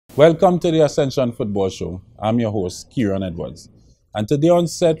Welcome to the Ascension Football Show. I'm your host, Kieran Edwards. And today on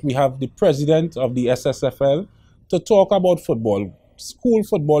set, we have the president of the SSFL to talk about football. School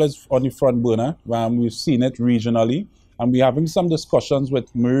football is on the front burner. We've seen it regionally, and we're having some discussions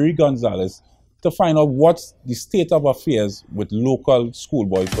with Marie Gonzalez to find out what's the state of affairs with local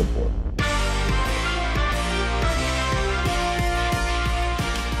schoolboy football.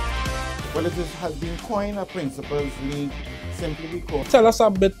 Well, it has been coined a principals league simply because Tell us a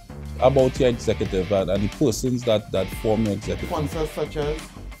bit about your executive and the persons that form your executive. sponsors such as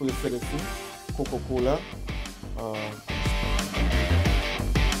First Citizen, Coca-Cola,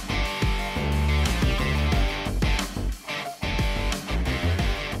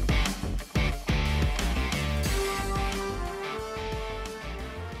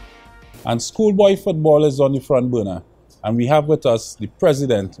 And schoolboy football is on the front burner. And we have with us the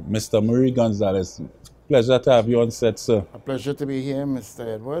president, Mr. Marie Gonzalez. Pleasure to have you on set, sir. a pleasure to be here,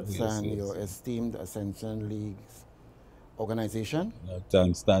 Mr. Edwards, Yes, and yes. your esteemed Ascension League's organization.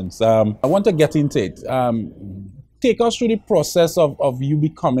 Thanks. I want to get into it. Take us through the process of you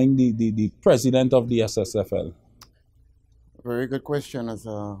becoming the president of the SSFL. Very good question.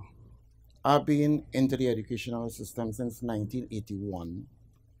 I've been into the educational system since 1981.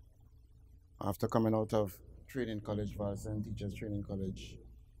 After coming out of training college, Valson Teachers Training College,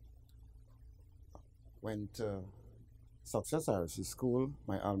 went to Success RC School,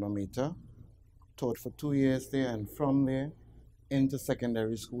 my alma mater, taught for 2 years there, and from there into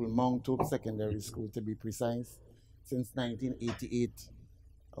secondary school, Mount Hope Secondary School to be precise, since 1988,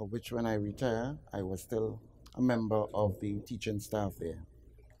 of which when I retired, I was still a member of the teaching staff there.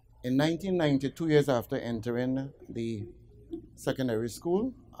 In 1990, 2 years after entering the secondary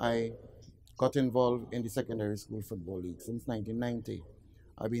school, I got involved in the secondary school football league since 1990.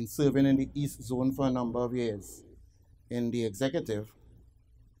 I've been serving in the East Zone for a number of years in the executive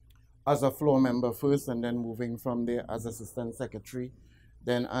as a floor member first, and then moving from there as assistant secretary,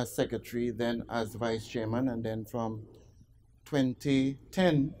 then as secretary, then as vice chairman, and then from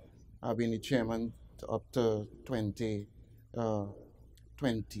 2010 I've been the chairman up to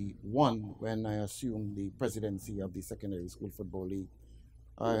 2021 when I assumed the presidency of the secondary school football league.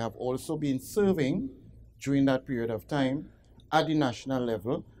 I have also been serving during that period of time at the national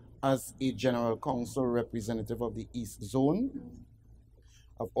level as a general council representative of the East Zone.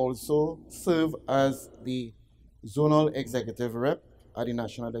 I've also served as the zonal executive rep at the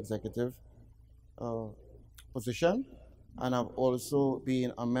national executive position, and I've also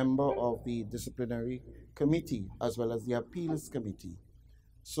been a member of the disciplinary committee as well as the appeals committee.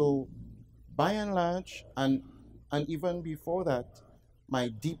 So by and large, and even before that, my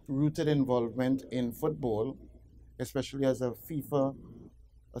deep-rooted involvement in football, especially as a FIFA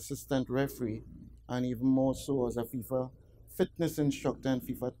assistant referee, and even more so as a FIFA fitness instructor and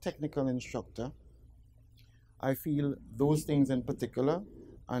FIFA technical instructor, I feel those things in particular,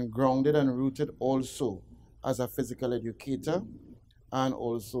 and grounded and rooted also as a physical educator, and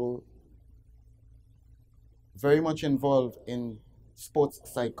also very much involved in sports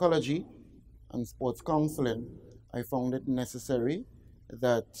psychology and sports counseling. I found it necessary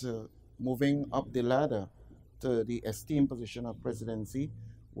that moving up the ladder to the esteemed position of presidency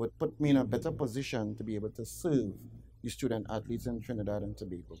would put me in a better position to be able to serve the student athletes in Trinidad and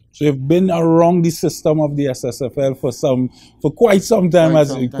Tobago. So you've been around the system of the SSFL for quite some time.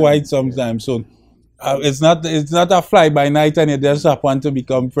 So it's not a fly by night and you just happen to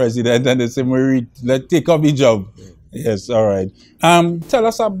become president and they say, Marie, let's take up the job. Yes, all right. Tell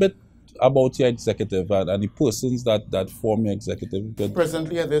us a bit about your executive and the persons that form your executive.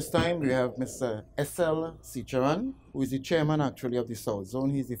 Presently at this time, we have Mr. S.L. Sicharan, who is the chairman actually of the South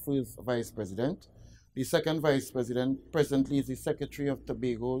Zone. He's the first vice president. The second vice president presently is the secretary of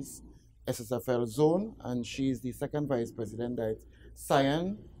Tobago's SSFL zone, and she is the second vice president, that's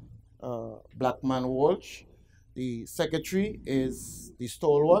Cyan Blackman Walsh. The secretary is the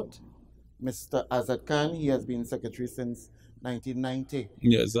stalwart, Mr. Azad Khan. He has been secretary since 1990.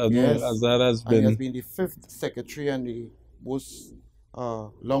 Yes, Azad has been. And he has been the fifth secretary and the most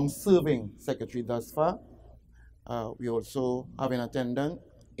long-serving secretary thus far. We also have in attendance,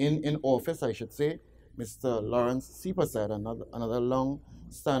 in office, I should say, Mr. Lawrence C. Prasad, another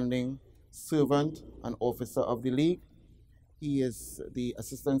long-standing servant and officer of the league. He is the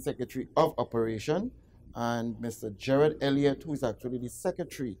assistant secretary of operation, and Mr. Jared Elliott, who is actually the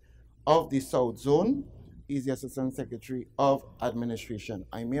secretary of the South Zone, is the assistant secretary of administration.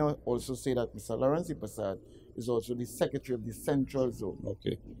 I may also say that Mr. Lawrence C. Prasad is also the secretary of the Central Zone.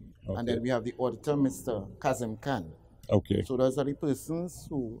 Okay. And then we have the auditor, Mr. Kazim Khan. Okay. So those are the persons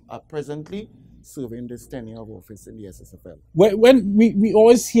who are presently serving this tenure of office in the SSFL. When we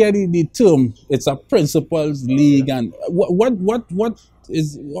always hear the term, it's a principals league, and how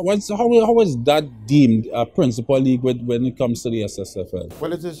is that deemed a principal league when it comes to the SSFL?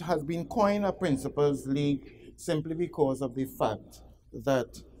 Well, has been coined a principals league simply because of the fact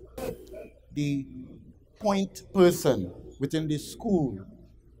that the point person within the school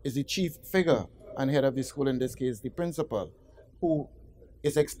is the chief figure and head of the school, in this case the principal, who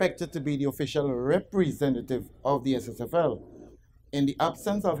is expected to be the official representative of the SSFL. In the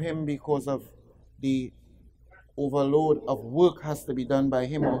absence of him, because of the overload of work has to be done by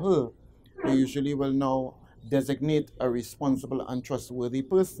him or her, they usually will now designate a responsible and trustworthy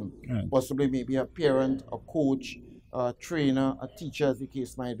person, possibly maybe a parent, a coach, a trainer, a teacher, as the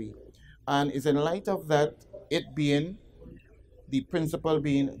case might be. And it's in light of that, it being the principal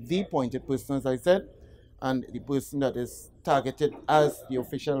being the appointed person, as I said, and the person that is targeted as the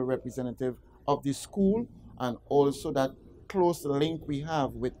official representative of the school, and also that close link we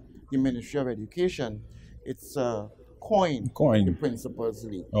have with the Ministry of Education. It's coined the Principals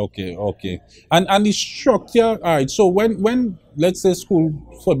League. Okay. And the structure, all right, so when let's say school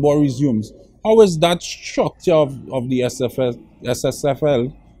football resumes, how is that structure of the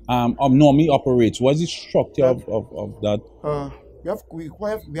SSFL normally operates? What is the structure of that?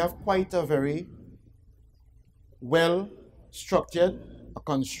 We have quite a very well structured,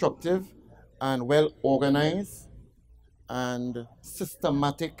 constructive, and well organized and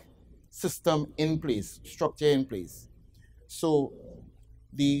systematic system in place, structure in place. So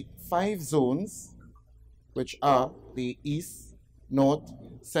the 5 zones, which are the East, North,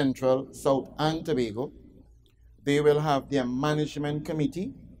 Central, South, and Tobago, they will have their management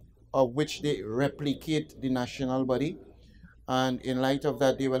committee, of which they replicate the national body. And in light of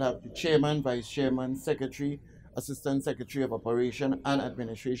that, they will have the chairman, vice chairman, secretary, assistant secretary of operation and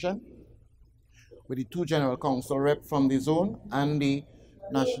administration, with the 2 general council rep from the zone and the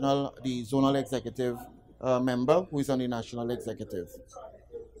zonal executive member who is on the national executive.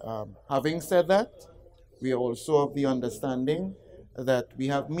 Having said that, we also have the understanding that we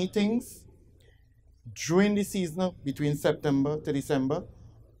have meetings during the season between September to December.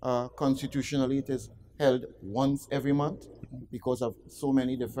 Constitutionally, it is held once every month because of so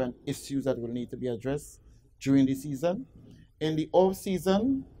many different issues that will need to be addressed during the season. In the off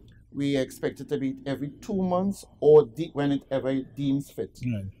season, we expect it to be every 2 months or whenever it deems fit.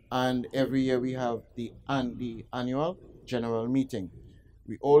 And every year we have the annual general meeting.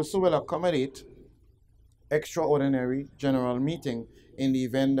 We also will accommodate extraordinary general meeting in the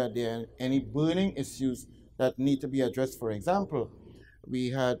event that there are any burning issues that need to be addressed. For example, we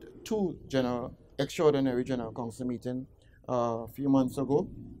had 2 extraordinary general council meetings a few months ago,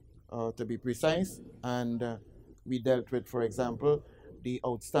 to be precise, and we dealt with, for example, the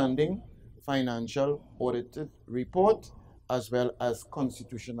outstanding financial audited report as well as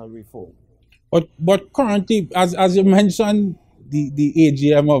constitutional reform. But currently, as you mentioned, the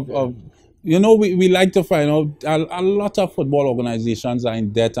AGM of we like to find out a lot of football organizations are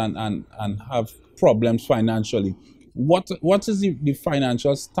in debt and have problems financially. What is the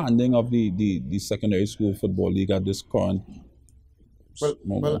financial standing of the secondary school football league at this current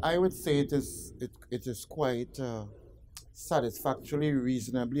moment? Well, I would say it is quite satisfactorily,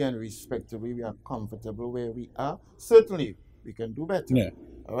 reasonably, and respectably. We are comfortable where we are. Certainly, we can do better. Yeah.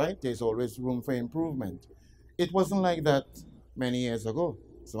 All right. There's always room for improvement. It wasn't like that many years ago.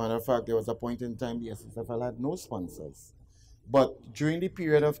 As a matter of fact, there was a point in time the SSFL had no sponsors. But during the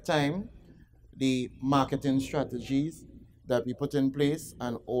period of time, the marketing strategies that we put in place,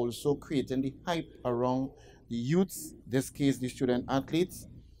 and also creating the hype around the youths, this case the student athletes,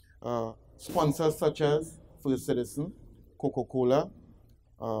 sponsors such as First Citizen, Coca-Cola,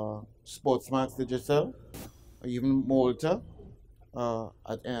 Sportsmax Digital, even Malta,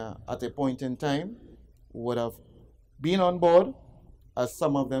 at a point in time would have been on board, as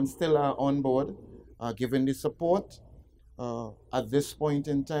some of them still are on board, given the support. At this point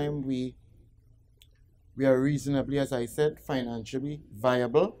in time, we are reasonably, as I said, financially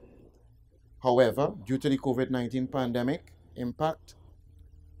viable. However, due to the COVID-19 pandemic impact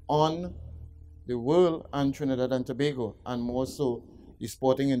on the world and Trinidad and Tobago, and more so the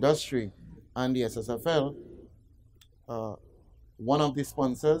sporting industry and the SSFL, one of the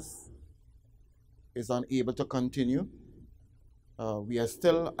sponsors is unable to continue. We are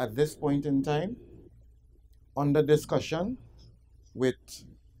still, at this point in time, under discussion with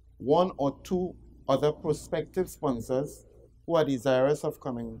 1 or 2 other prospective sponsors who are desirous of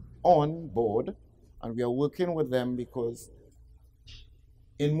coming on board, and we are working with them, because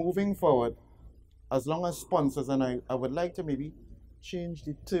in moving forward, as long as sponsors, and I would like to maybe change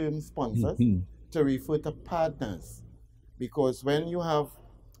the term sponsors to refer to partners. Because when you have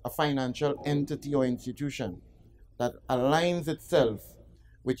a financial entity or institution that aligns itself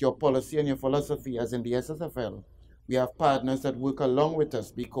with your policy and your philosophy, as in the SSFL, we have partners that work along with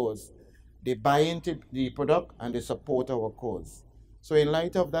us because they buy into the product and they support our cause. So in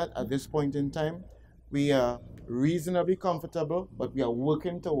light of that, at this point in time, we are reasonably comfortable, but we are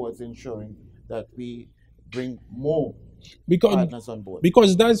working towards ensuring that we bring more partners on board.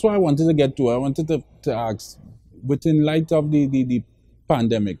 Because that's what I wanted to get to. I wanted to ask, within light of the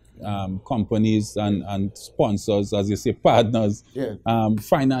pandemic, companies and sponsors, as you say, partners,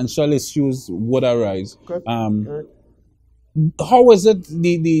 financial issues would arise. How is it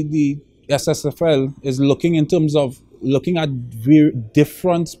the SSFL is looking in terms of looking at very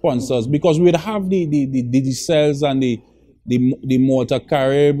different sponsors? Because we'd have the cells and the motor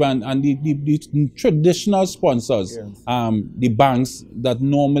carib and the traditional sponsors, the banks that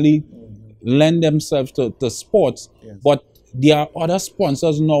normally lend themselves to sports, but there are other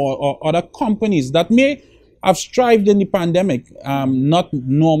sponsors now or other companies that may have strived in the pandemic, not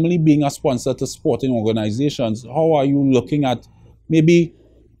normally being a sponsor to sporting organizations. How are you looking at maybe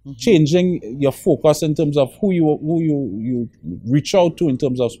changing your focus in terms of who you reach out to in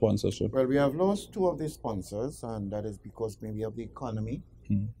terms of sponsorship? Well, we have lost two of these sponsors, and that is because maybe of the economic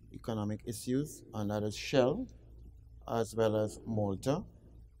issues, and that is Shell as well as Malta.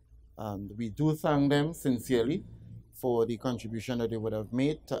 And we do thank them sincerely for the contribution that they would have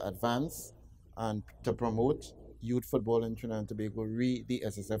made to advance and to promote youth football in Trinidad and Tobago, the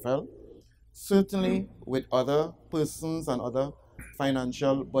SSFL. Certainly with other persons and other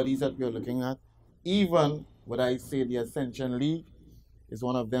financial bodies that we are looking at, even what I say the Ascension League is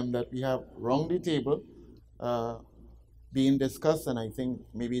one of them that we have round the table being discussed, and I think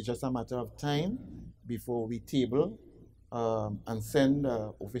maybe it's just a matter of time before we table and send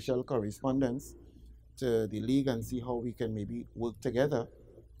official correspondence to the league and see how we can maybe work together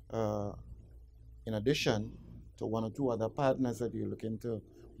in addition to one or two other partners that you're looking to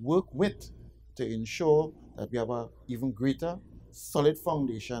work with to ensure that we have an even greater solid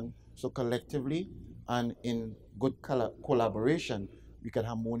foundation, so collectively and in good collaboration we can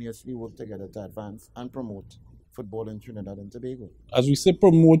harmoniously work together to advance and promote football in Trinidad and Tobago. As we say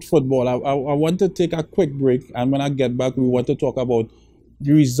promote football, I want to take a quick break, and when I get back we want to talk about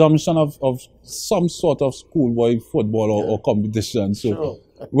the resumption of some sort of schoolboy football or competition. So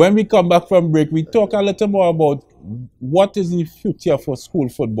when we come back from break, we talk a little more about what is the future for school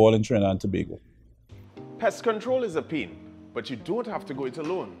football in Trinidad and Tobago. Pest control is a pain, but you don't have to go it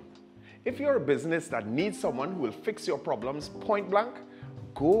alone. If you're a business that needs someone who will fix your problems point blank,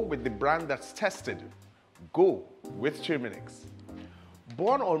 go with the brand that's tested. Go with Terminix.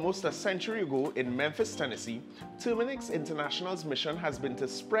 Born almost a century ago in Memphis, Tennessee, Terminix International's mission has been to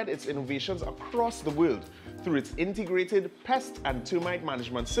spread its innovations across the world through its integrated pest and termite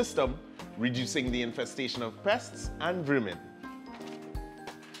management system, reducing the infestation of pests and vermin.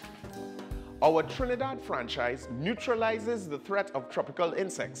 Our Trinidad franchise neutralizes the threat of tropical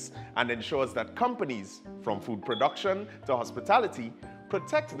insects and ensures that companies, from food production to hospitality,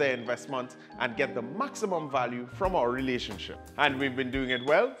 protect their investment and get the maximum value from our relationship. And we've been doing it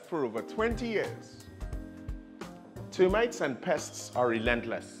well for over 20 years. Termites and pests are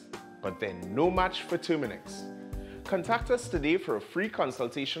relentless, but they're no match for Terminix. Contact us today for a free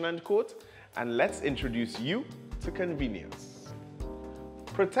consultation and quote, and let's introduce you to convenience.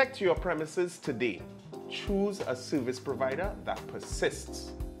 Protect your premises today. Choose a service provider that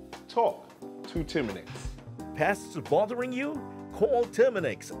persists. Talk to Terminix. Pests bothering you? Call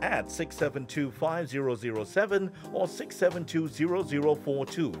Terminix at 672-5007 or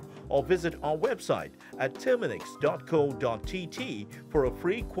 672-0042 or visit our website at terminix.co.tt for a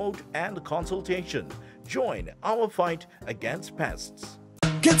free quote and consultation. Join our fight against pests.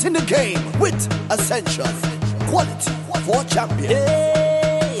 Get in the game with Ascension. Quality for champions.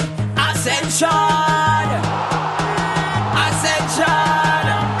 Hey, Ascension!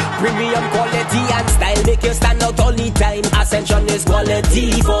 Ascension! Premium quality and style make you stand out all the time. Ascension is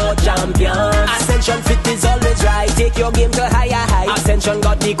quality for champions. Ascension fit is always right. Take your game to higher heights. Ascension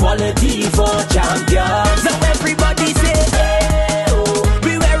got the quality for champions. Now everybody say, hey, oh,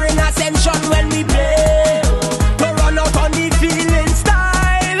 we wearing Ascension when we play. To run out on the field in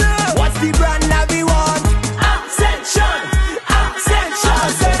style. What's the brand that we want? Ascension! Ascension!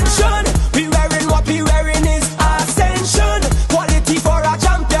 Ascension! We wearing what we wearing is Ascension. Quality for a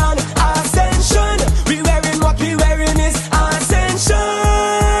champion. Ascension! We wearing what we wearing is Ascension.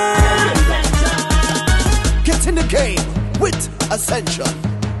 Get in the game with Ascension.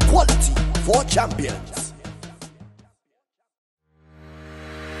 Quality for champions.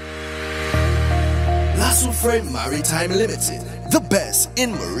 Frame Maritime Limited, the best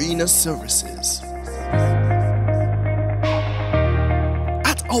in marina services.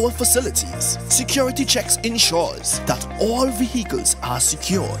 At our facilities, security checks ensures that all vehicles are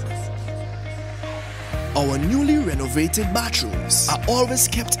secured. Our newly renovated bathrooms are always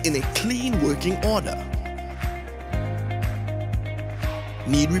kept in a clean working order.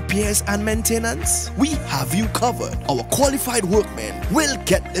 Need repairs and maintenance? We have you covered. Our qualified workmen will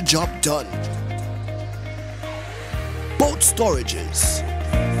get the job done. Boat storages,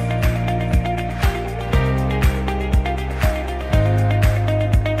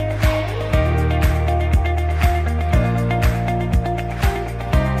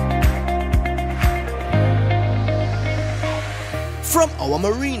 from our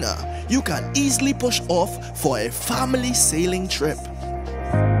marina, you can easily push off for a family sailing trip.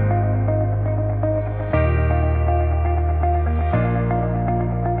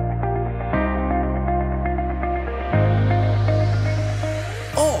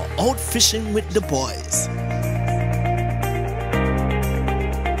 Or out fishing with the boys.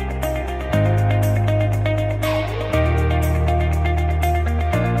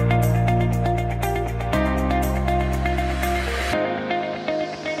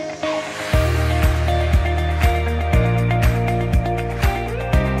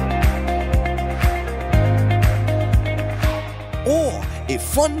 Or a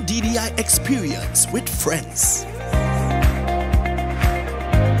fun DDI experience with friends.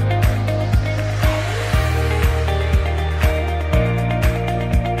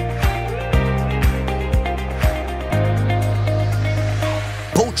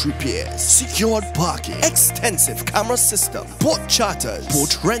 Boat repairs, secured parking, extensive camera system, boat charters,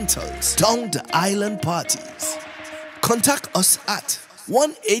 boat rentals, down the island parties. Contact us at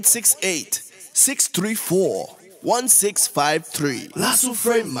 1-868-634-1653. Lasso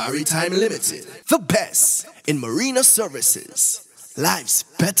Frame Maritime Limited, the best in marina services. Life's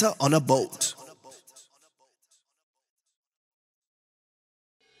better on a boat.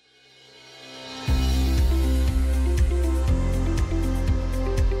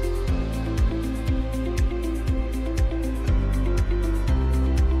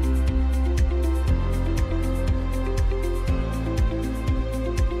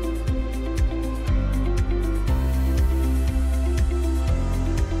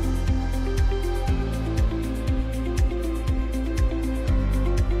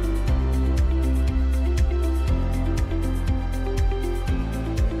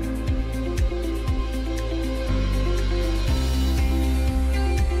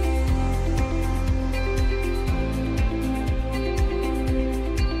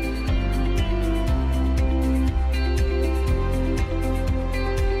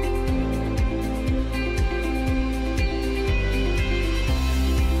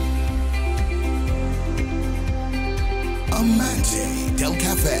 Amante Del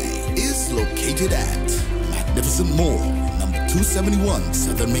Cafe is located at Magnificent Mall, number 271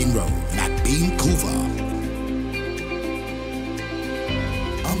 Southern Main Road, Vancouver.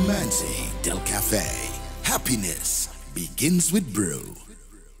 Amante Del Cafe. Happiness begins with brew.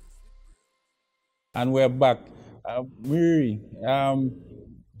 And we're back.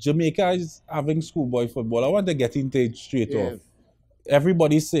 Jamaica is having schoolboy football. I want to get into it straight off.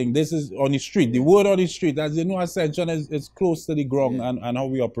 Everybody's saying this is on the street. The word on the street, as you know, Ascension is close to the ground and how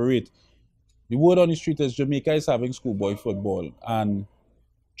we operate. The word on the street is Jamaica is having schoolboy football, and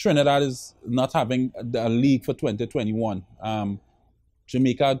Trinidad is not having a league for 2021.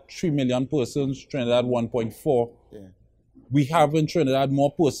 Jamaica 3 million persons, Trinidad 1.4. We have in Trinidad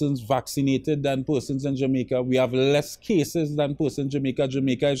more persons vaccinated than persons in Jamaica. We have less cases than persons in Jamaica.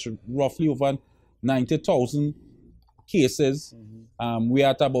 Jamaica is roughly over 90,000 cases. We're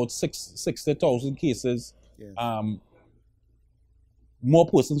at about 60,000 cases. More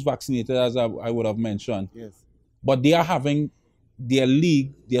persons vaccinated, as I would have mentioned. But they are having their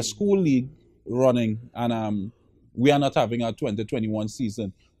league, their school league running, and we are not having our 2021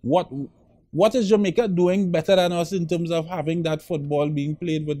 season. What is Jamaica doing better than us in terms of having that football being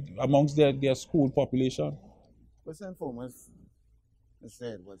played amongst their school population? First and foremost,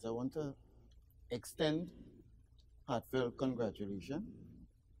 Mr. Edwards, I want to extend heartfelt congratulations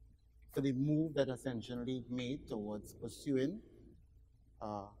for the move that Ascension League made towards pursuing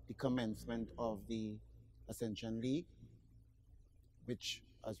the commencement of the Ascension League, which,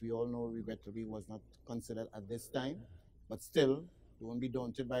 as we all know, regrettably was not considered at this time, but still, don't be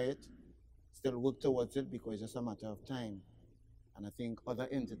daunted by it. Still work towards it because it's just a matter of time. And I think other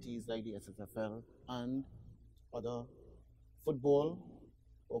entities like the SSFL and other football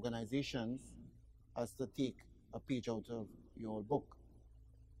organizations has to take a page out of your book.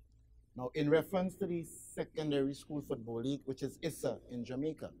 Now, in reference to the Secondary School Football League, which is ISSA in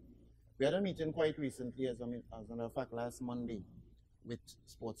Jamaica, we had a meeting quite recently, as a matter of fact, last Monday, with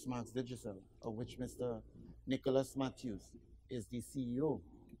Sportsmax Digital, of which Mr. Nicholas Matthews is the CEO.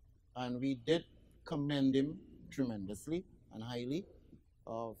 And we did commend him tremendously and highly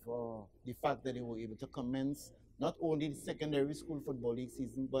of the fact that they were able to commence not only the Secondary School Football League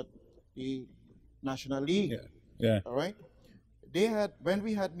season, but the National League. Yeah. All right. They had, when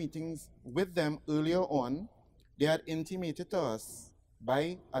we had meetings with them earlier on, they had intimated to us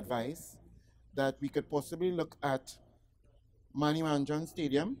by advice that we could possibly look at Manny Manjan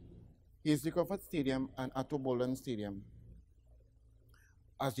Stadium, Hazley Crawford Stadium, and Atto Boland Stadium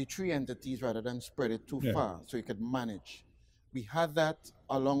as the three entities rather than spread it too far so we could manage. We had that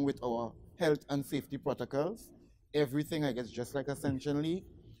along with our health and safety protocols. Everything, I guess, just like Ascension League,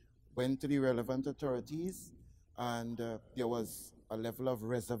 went to the relevant authorities, and there was a level of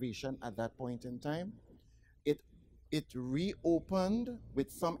reservation at that point in time. It reopened with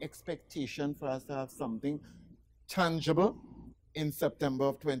some expectation for us to have something tangible in September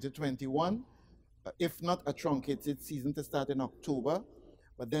of 2021, if not a truncated season to start in October.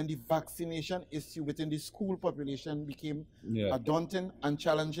 But then the vaccination issue within the school population became a daunting and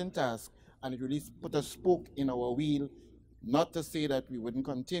challenging task, and it really put a spoke in our wheel, not to say that we wouldn't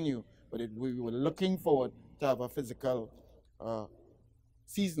continue, but we were looking forward to have a physical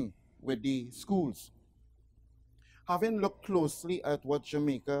season with the schools. Having looked closely at what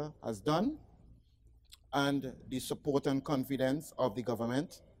Jamaica has done and the support and confidence of the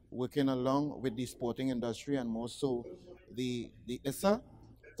government, working along with the sporting industry and more so the ISSA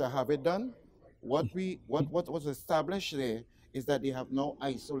to have it done, what was established there is that they have now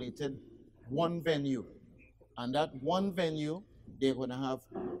isolated one venue. And that one venue, they're going to have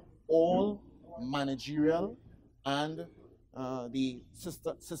all managerial and the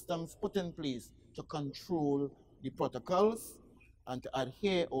systems put in place to control the protocols and to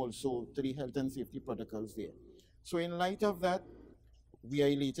adhere also to the health and safety protocols there. So in light of that, we are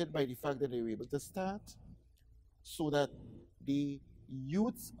elated by the fact that they were able to start so that the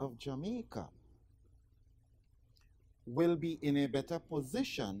youths of Jamaica will be in a better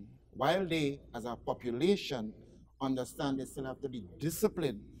position while they, as a population, understand they still have to be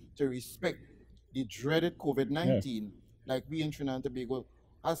disciplined to respect the dreaded COVID-19, like we in Trinidad and Tobago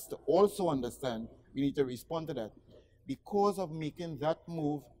has to also understand we need to respond to that. Because of making that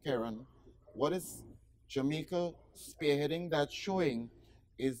move, Karen, what is Jamaica spearheading that showing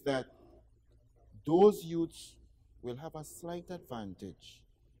is that those youths will have a slight advantage,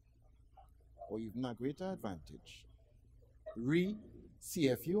 or even a greater advantage.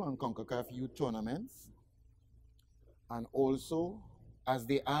 CFU and CONCACAF youth tournaments, and also as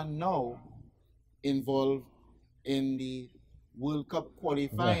they are now involved in the World Cup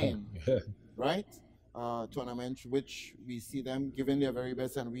qualifying, right? Tournaments which we see them giving their very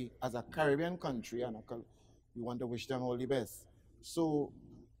best, and we as a Caribbean country, and we want to wish them all the best. So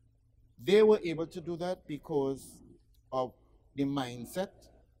they were able to do that because of the mindset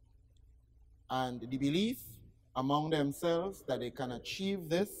and the belief among themselves that they can achieve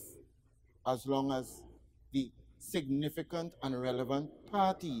this as long as the significant and relevant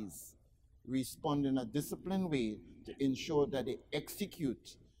parties respond in a disciplined way to ensure that they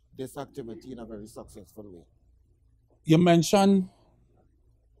execute this activity in a very successful way. You mentioned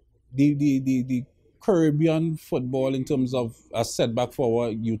the Caribbean football in terms of a setback for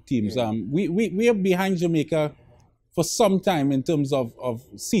our youth teams. We are behind Jamaica for some time in terms of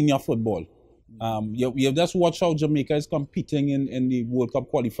senior football. You just watch how Jamaica is competing in the World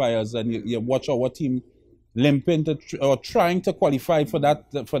Cup qualifiers, and you watch our team limping or trying to qualify for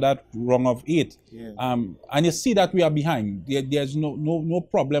that rung of 8. And you see that we are behind. There's no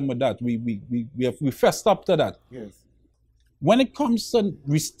problem with that. We fessed up to that. When it comes to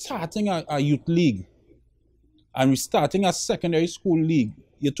restarting a youth league and restarting a secondary school league,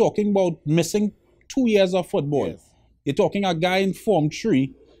 you're talking about missing 2 years of football. You're talking a guy in Form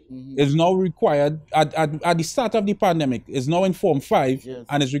 3 is now required, at the start of the pandemic, is now in Form 5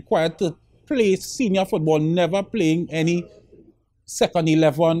 and is required to play senior football, never playing any second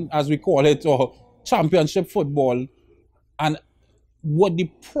 11, as we call it, or championship football. And what the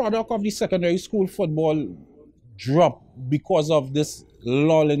product of the secondary school football drop because of this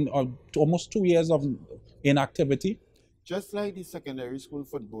lull in almost 2 years of inactivity? Just like the secondary school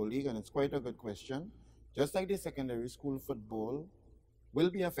football league, and it's quite a good question, just like the secondary school football will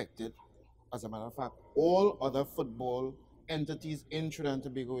be affected, as a matter of fact, all other football entities in Trinidad and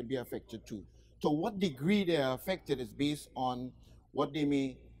Tobago will be affected too. To what degree they are affected is based on what they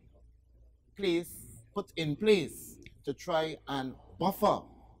may put in place to try and buffer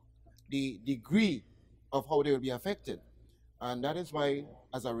the degree of how they will be affected. And that is why,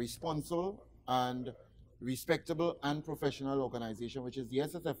 as a responsible and respectable and professional organization, which is the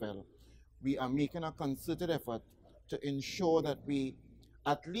SSFL, we are making a concerted effort to ensure that we,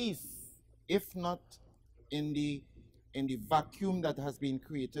 at least, if not in the vacuum that has been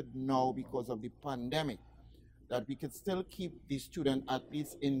created now because of the pandemic, that we could still keep the student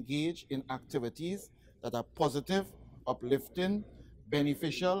athletes engaged in activities that are positive, uplifting,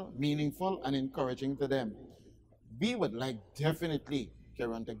 beneficial, meaningful, and encouraging to them. We would like definitely,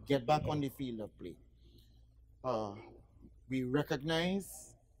 Karen, to get back on the field of play. We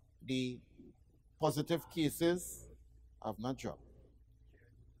recognize the positive cases have not dropped.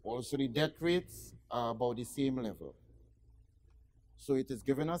 Also, the death rates are about the same level. So it is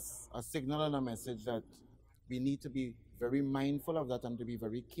giving us a signal and a message that we need to be very mindful of that and to be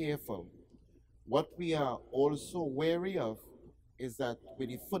very careful. What we are also wary of is that with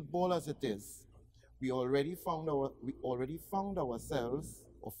the football as it is, we already found ourselves,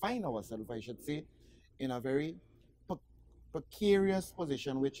 or find ourselves, I should say, in a very precarious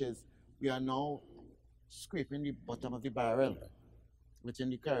position, which is we are now scraping the bottom of the barrel within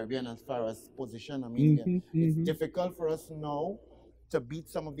the Caribbean as far as position. I mean, it's difficult for us now to beat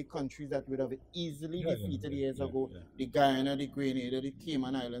some of the countries that would have easily defeated years ago, the Guyana, the Grenada, the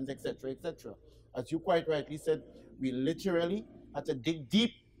Cayman Islands, etc., etc. As you quite rightly said, we literally had to dig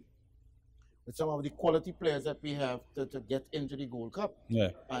deep with some of the quality players that we have to get into the Gold Cup.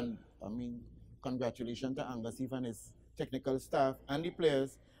 And I mean, congratulations to Angasif and his technical staff and the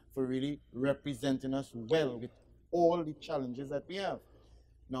players for really representing us well with all the challenges that we have.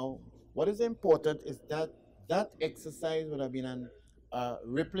 Now, what is important is that that exercise would have been an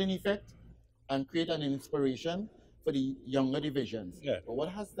rippling effect and create an inspiration for the younger divisions. But what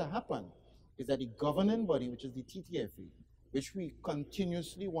has to happen is that the governing body, which is the TTFA, which we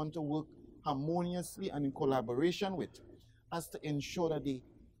continuously want to work harmoniously and in collaboration with, has to ensure that the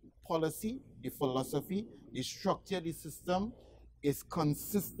policy, the philosophy, the structure, the system is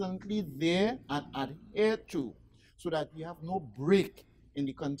consistently there and adhered to, so that we have no break in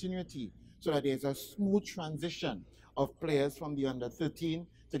the continuity, so that there's a smooth transition of players from the under 13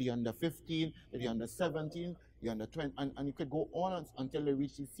 to the under 15 to the under 17, the under 20, and you could go on until they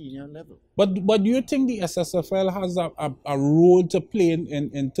reach the senior level. But do you think the SSFL has a role to play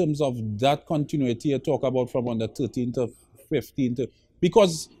in terms of that continuity you talk about from under 13 to 15 to,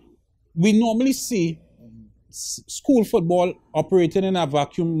 because we normally see school football operating in a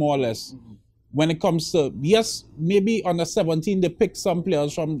vacuum more or less. When it comes to, yes, maybe under 17 they pick some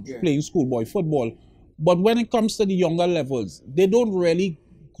players from playing schoolboy football, but when it comes to the younger levels, they don't really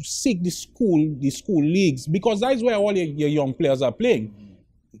seek the school leagues, because that's where all your young players are playing.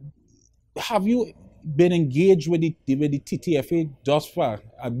 Have you been engaged with the TTFA thus far,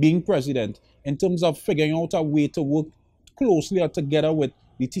 being president, in terms of figuring out a way to work closely or together with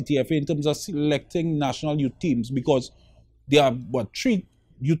the TTFA in terms of selecting national youth teams? Because there are 3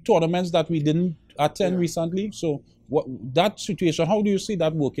 youth tournaments that we didn't attend recently. So that situation, how do you see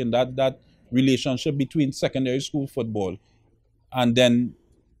that working, that relationship between secondary school football and then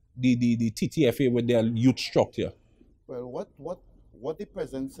the TTFA with their youth structure? Well, what the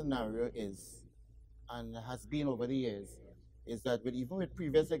present scenario is, and has been over the years, is that even with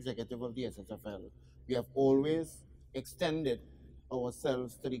previous executive of the SSFL, we have always extended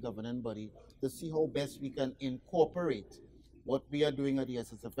ourselves to the governing body to see how best we can incorporate what we are doing at the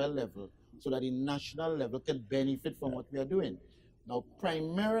SSFL level so that the national level can benefit from what we are doing. Now,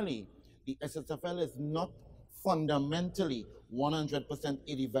 primarily, the SSFL is not fundamentally 100%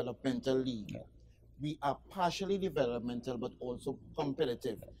 a developmental league. We are partially developmental, but also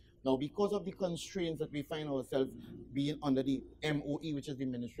competitive. Now, because of the constraints that we find ourselves being under the MOE, which is the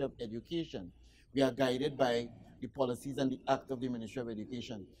Ministry of Education, we are guided by the policies and the act of the Ministry of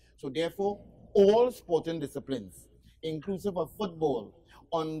Education. So therefore, all sporting disciplines, inclusive of football,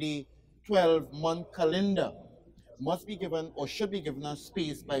 on the 12-month calendar, must be given or should be given a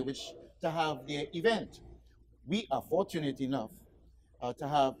space by which to have their event. We are fortunate enough to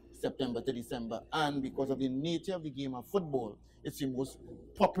have September to December, and because of the nature of the game of football, it's the most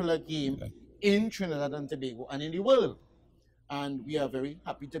popular game in Trinidad and Tobago and in the world. And we are very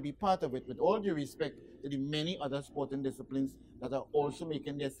happy to be part of it, with all due respect to the many other sporting disciplines that are also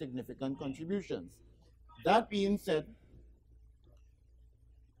making their significant contributions. That being said,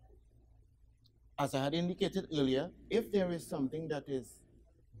 as I had indicated earlier, if there is something that is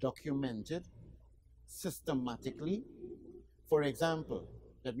documented systematically, for example,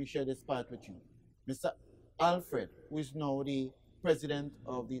 let me share this part with you. Mr. Alfred, who is now the president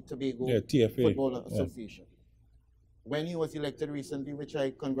of the Tobago TFA. Football Association, when he was elected recently, which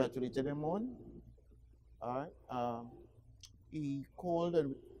I congratulated him on, all right, he called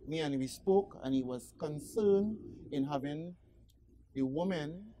me and we spoke, and he was concerned in having the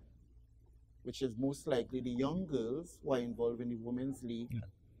women, which is most likely the young girls who are involved in the Women's League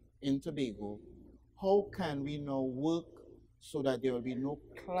in Tobago. How can we now work so that there will be no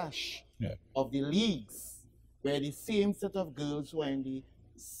clash of the leagues, where the same set of girls who are in the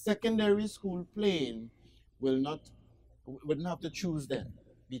secondary school playing wouldn't have to choose then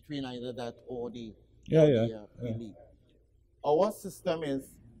between either that or the league. Our system is,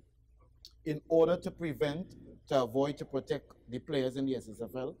 in order to avoid, to protect the players in the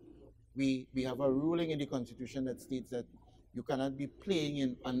SSFL, we have a ruling in the Constitution that states that you cannot be playing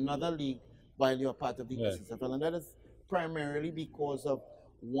in another league while you're part of the SSFL, and that is primarily because of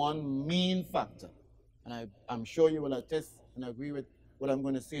one main factor. And I'm sure you will attest and agree with what I'm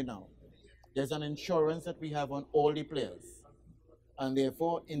going to say now. There's an insurance that we have on all the players, and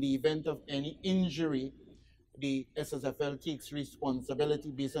therefore, in the event of any injury, the SSFL takes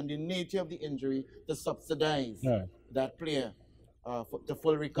responsibility based on the nature of the injury to subsidize that player to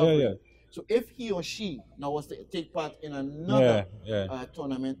full recovery. So if he or she now was to take part in another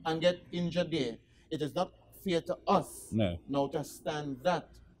tournament and get injured there, it is not fair to us now to stand that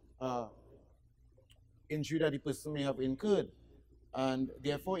injury that the person may have incurred. And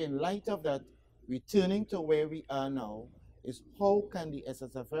therefore, in light of that, returning to where we are now is how can the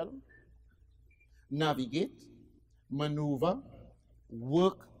SSFL navigate, maneuver,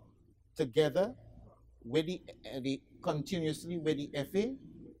 work together with the continuously with the FA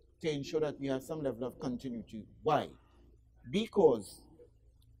to ensure that we have some level of continuity. Why? Because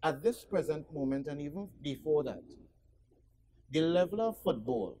at this present moment, and even before that, the level of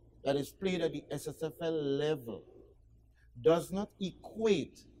football that is played at the SSFL level does not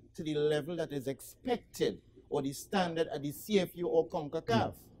equate to the level that is expected or the standard at the CFU or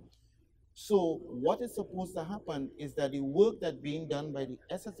CONCACAF. So what is supposed to happen is that the work that's being done by the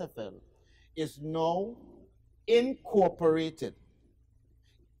SSFL is now incorporated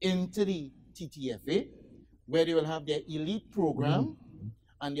into the TTFA, where they will have their elite program,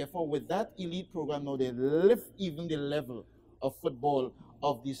 and therefore with that elite program now they lift even the level of football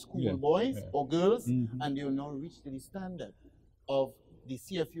of the school boys or girls, and they will now reach to the standard of the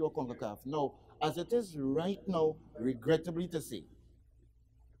CFU or CONCACAF. Now, as it is right now, regrettably to say,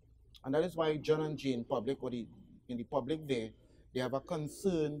 and that is why John and Jane public, or in the public there, they have a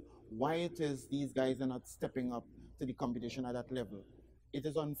concern why it is these guys are not stepping up to the competition at that level. It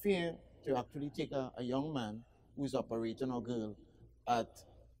is unfair to actually take a young man who is operating, or girl, at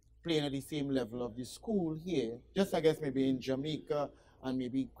playing at the same level of the school here, just I guess maybe in Jamaica and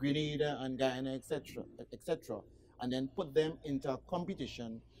maybe Grenada and Guyana, etc., and then put them into a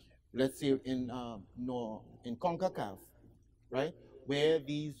competition, let's say in CONCACAF, right, where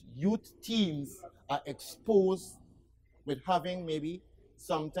these youth teams are exposed with having maybe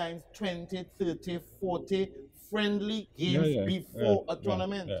sometimes 20, 30, 40 friendly games before a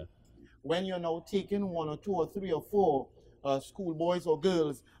tournament. When you're now taking 1 or 2 or 3 or 4 schoolboys or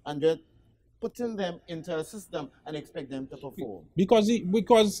girls and just putting them into a system and expect them to perform.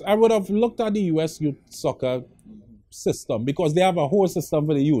 Because I would have looked at the US youth soccer system, because they have a whole system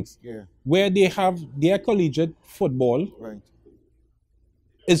for the youth, where they have their collegiate football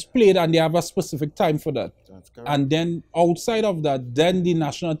is played, and they have a specific time for that. And then outside of that, then the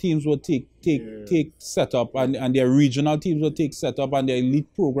national teams will take set up, and their regional teams will take set up, and their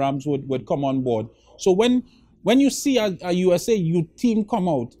elite programs would come on board. So when you see a USA youth team come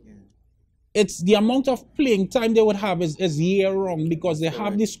out, it's the amount of playing time they would have is year round, because they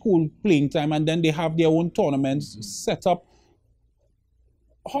have the school playing time, and then they have their own tournaments set up.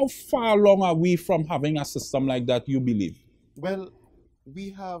 How far along are we from having a system like that, you believe? Well,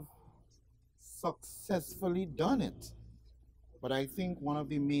 we have successfully done it. But I think one of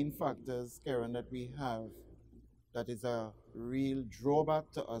the main factors, Karen, that we have that is a real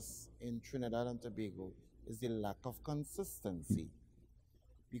drawback to us in Trinidad and Tobago is the lack of consistency.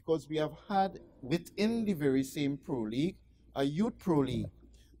 Because we have had within the very same Pro League, a youth Pro League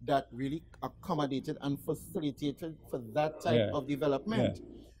that really accommodated and facilitated for that type of development.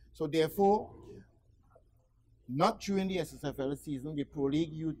 So therefore, not during the SSFL season, the Pro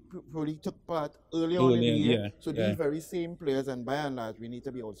League took part earlier on in the year. So these very same players, and by and large, we need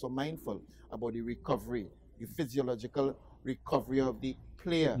to be also mindful about the recovery, the physiological recovery of the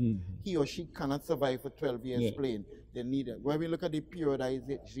player. He or she cannot survive for 12 years playing. They need it. When we look at the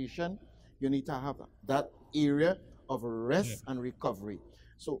periodization, you need to have that area of rest and recovery.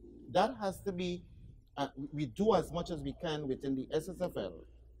 So that has to be, we do as much as we can within the SSFL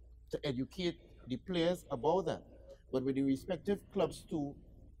to educate the players about that. but with the respective clubs too,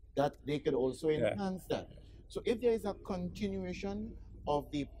 that they could also enhance that. So if there is a continuation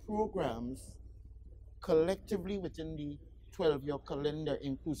of the programs collectively within the 12-year calendar,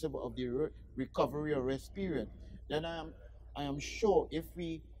 inclusive of the recovery or rest period, then I am sure if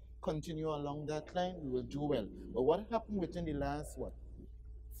we continue along that line, we will do well. But what happened within the last,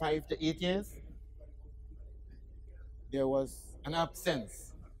 5 to 8 years? There was an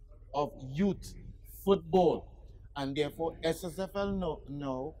absence of youth football, and therefore SSFL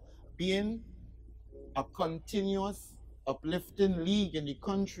now being a continuous uplifting league in the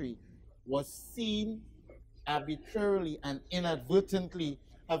country was seen arbitrarily and inadvertently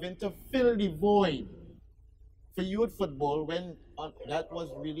having to fill the void for youth football when that was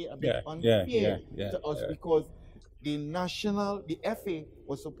really a bit unfair to us because the FA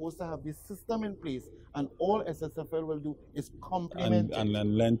was supposed to have this system in place, and all SSFL will do is complement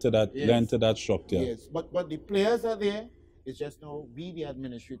and lend to that structure. Yes, but the players are there. It's just now we, the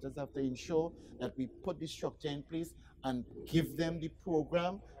administrators, have to ensure that we put the structure in place and give them the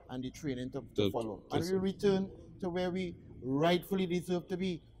program and the training to follow. And we return to where we rightfully deserve to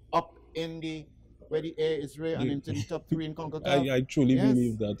be, up in the where the air is rare and into the top 3 in CONCACAF. I truly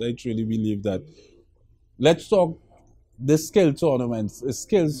believe that. I truly believe that. Let's talk the skill tournaments, the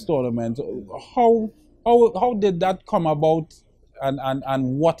skills tournament. How did that come about,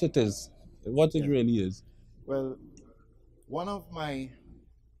 and what it is, what it really is? Well, one of my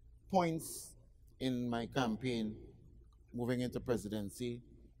points in my campaign moving into presidency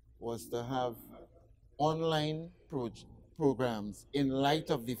was to have online programs in light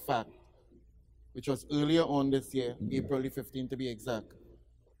of the fact, which was earlier on this year, April the 15th to be exact,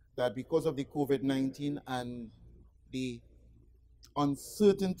 that because of the COVID-19 and the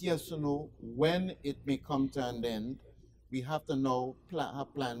uncertainty as to know when it may come to an end, we have to now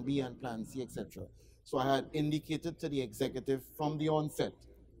have plan B and plan C, etc. So I had indicated to the executive from the onset,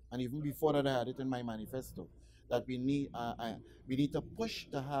 and even before that I had it in my manifesto, that we need to push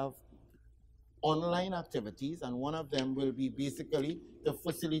to have online activities, and one of them will be basically to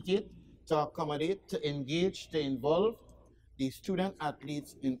facilitate, to accommodate, to engage, to involve the student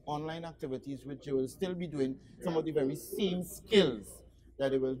athletes in online activities, which they will still be doing some of the very same skills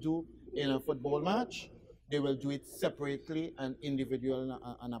that they will do in a football match. They will do it separately and individual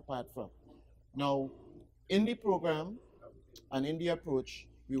and apart from. Now, in the program and in the approach,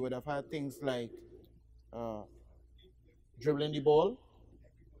 we would have had things like dribbling the ball,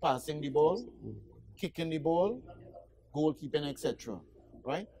 passing the ball, kicking the ball, goalkeeping, etc.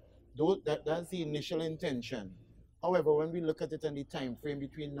 Right? That's the initial intention. However, when we look at it in the time frame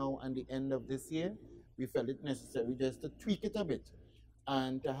between now and the end of this year, we felt it necessary just to tweak it a bit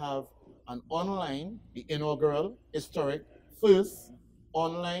and to have an online, the inaugural, historic, first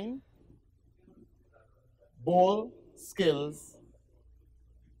online ball skills,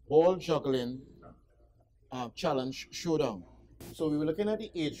 ball juggling challenge showdown. So we were looking at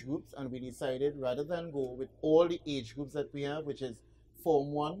the age groups, and we decided rather than go with all the age groups that we have, which is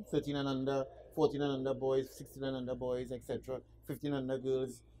Form 1, 13 and under, 14 and under boys, 16 and under boys, etc., 15 and under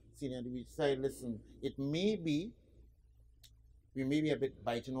girls, senior, we decided, listen, we may be a bit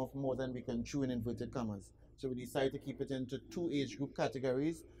biting off more than we can chew in inverted commas. So we decided to keep it into 2 age group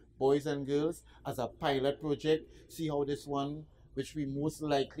categories, boys and girls, as a pilot project, see how this one, which we most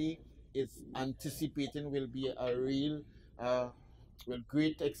likely is anticipating will be a real, with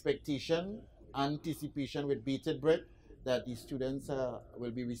great expectation, anticipation with bated breath, that the students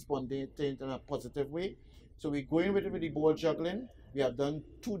will be responding to it in a positive way. So we're going with it with the ball juggling. We have done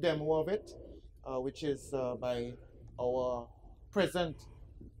 2 demos of it, which is by our present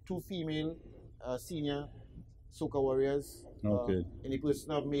 2 female senior soccer warriors, in the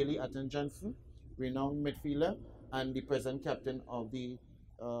person of Meili Atten Johnson, renowned midfielder, and the present captain of the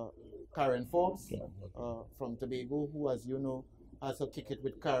Karen Forbes from Tobago, who, as you know, has a Kick It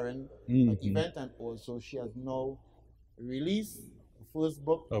with Karen event, and also she has now released the first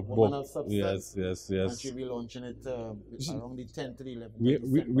book, Woman of Substance. Yes. And she'll be launching it around the 10th to the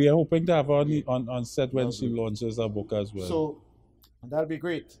 11th. We are hoping to have her on set when she launches her book as well. So that'll be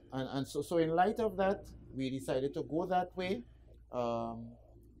great. And so in light of that, we decided to go that way.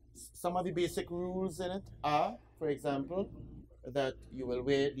 Some of the basic rules in it are, for example, that you will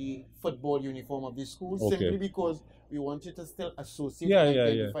wear the football uniform of the school, simply because we want you to still associate and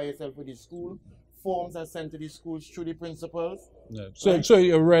identify yourself with the school. Forms are sent to the schools through the principals. So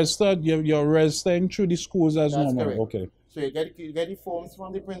you're registering through the schools as normal. Correct. Okay. So you get the forms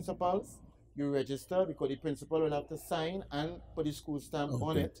from the principals. You register because the principal will have to sign and put the school stamp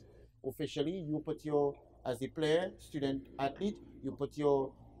on it. Officially, you put your, as a player, student, athlete, you put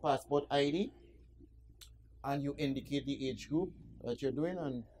your passport ID. and you indicate the age group that you're doing.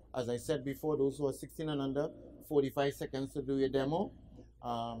 And as I said before, those who are 16 and under, 45 seconds to do your demo,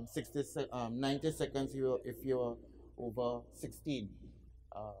 90 seconds if you're over 16.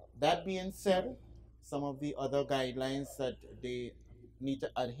 That being said, some of the other guidelines that they need to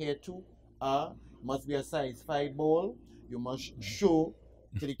adhere to are: must be a size 5 ball, you must show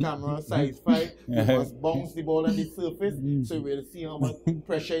to the camera size 5, you must bounce the ball on the surface so you will see how much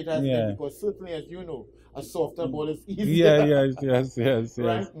pressure it has, because certainly, as you know, a softer ball is easier. Yes.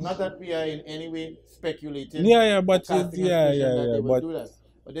 Right? Not that we are in any way speculating. But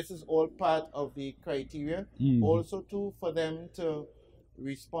But this is all part of the criteria. Also, too, for them to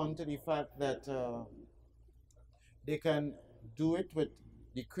respond to the fact that they can do it with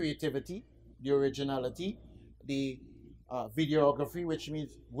the creativity, the originality, the videography, which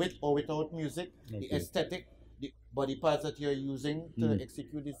means with or without music, the aesthetic, the body parts that you're using to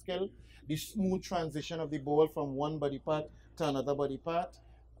execute the skill, the smooth transition of the ball from one body part to another body part.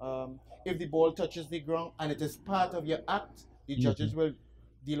 If the ball touches the ground and it is part of your act, the judges will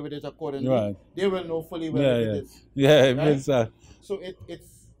deal with it accordingly. Right. They will know fully well if it is. Right? So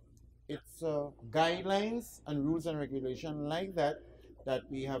it's guidelines and rules and regulation like that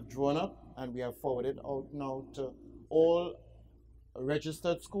we have drawn up and we have forwarded out now to all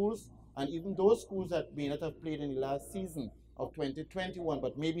registered schools, and even those schools that may not have played in the last season of 2021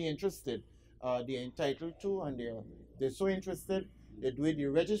 but may be interested. They're entitled to, and they're so interested, they're doing the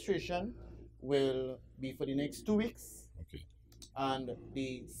registration will be for the next 2 weeks. And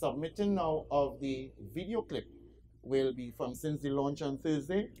the submitting now of the video clip will be from since the launch on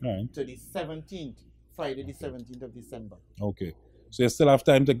Thursday to the 17th, Friday the 17th of December. Okay. So you still have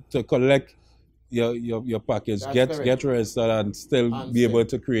time to collect your package, get registered, and still be able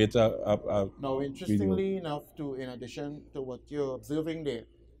to create a now, interestingly enough, in addition to what you're observing there,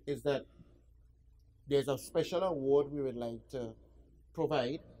 is that there's a special award we would like to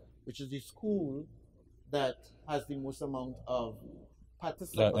provide, which is the school that has the most amount of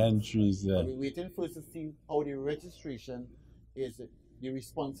participants. Entries, We're waiting first to see how the registration is, the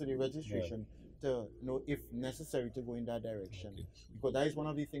response to the registration, to know if necessary to go in that direction. Because that is one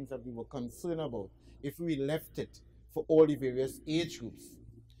of the things that we were concerned about. If we left it for all the various age groups,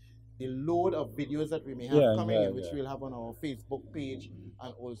 the load of videos that we may have coming in, which we'll have on our Facebook page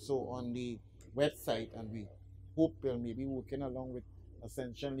and also on the website, and we hope we'll maybe working along with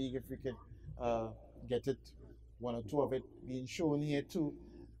Ascension League if we can get it, one or two of it being shown here too,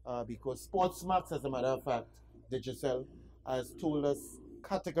 because Sportsmax, as a matter of fact, Digicel has told us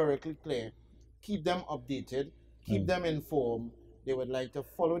categorically clear, keep them updated, keep them informed. They would like to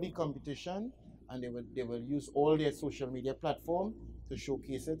follow the competition, and they will use all their social media platform to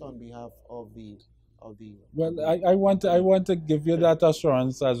showcase it on behalf of the. Well, I want to give you that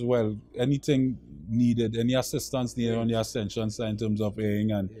assurance as well. Anything needed, any assistance needed on the Ascension side in terms of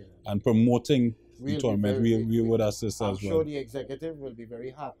airing and promoting the tournament, we would assist as well. I'm sure the executive will be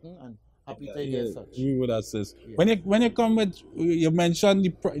very heartened and happy to hear such. We would assist. When you come with, you mentioned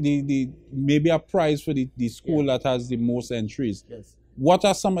the maybe a prize for the school that has the most entries. Yes. What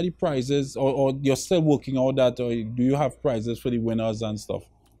are some of the prizes, or you're still working on that, or do you have prizes for the winners and stuff?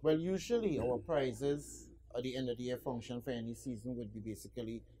 Well, usually our prizes at the end of the year function for any season would be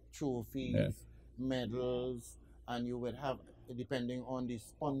basically trophies, medals, and you would have, depending on the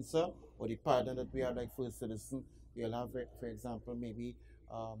sponsor or the partner that we have, like First Citizen, you'll have, for example, maybe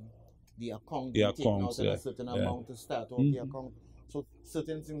the account taken out at a certain amount to start off the account. So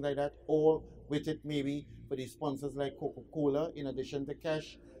certain things like that, or with it maybe for the sponsors like Coca-Cola, in addition to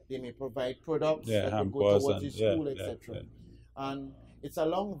cash, they may provide products that will go towards the school, etc. And it's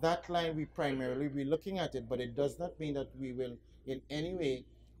along that line we primarily be looking at it, but it does not mean that we will in any way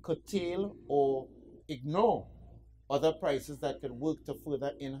curtail or ignore other prices that could work to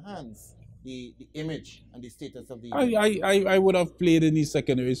further enhance the image and the status of the event. I would have played in the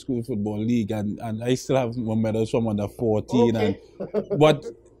secondary school football league, and I still have more medals from under 14, but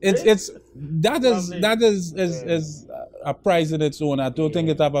that is a prize in its own. I don't think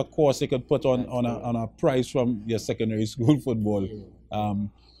it have a course you could put on a prize from your secondary school football.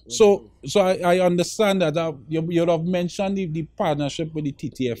 So I understand that you have mentioned the partnership with the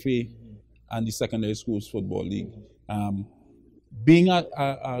TTFA and the Secondary Schools Football League. Being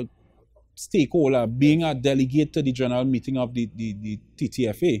a stakeholder, being a delegate to the general meeting of the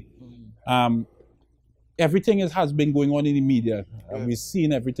TTFA, everything has been going on in the media. We've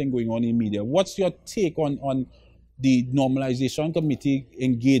seen everything going on in the media. What's your take on the Normalization Committee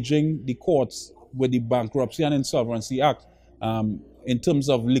engaging the courts with the Bankruptcy and Insolvency Act in terms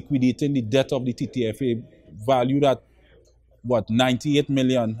of liquidating the debt of the TTFA, valued at, what, 98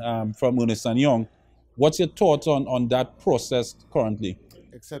 million from Ernst & Young, What's your thoughts on that process currently?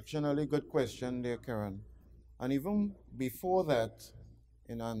 Exceptionally good question there, Karen. And even before that,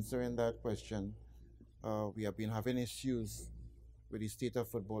 in answering that question, we have been having issues with the state of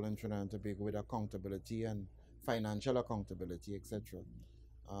football in Trinidad and Tobago with accountability and financial accountability, etc.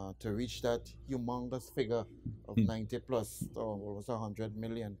 To reach that humongous figure of 90 plus or almost 100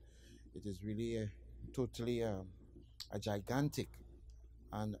 million, it is really totally a gigantic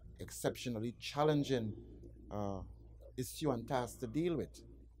and exceptionally challenging issue and task to deal with.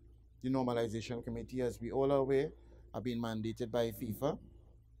 The Normalization Committee, as we all are aware, have been mandated by FIFA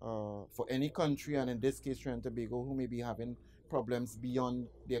for any country, and in this case, Trinidad and Tobago, who may be having problems beyond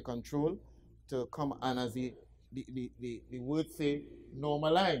their control, to come and, as the word say,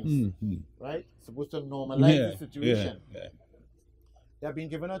 normalize, right? Supposed to normalize the situation. They have been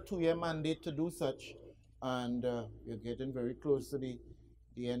given a 2-year mandate to do such, and we're getting very close to the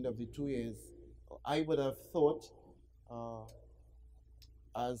end of the 2 years. I would have thought,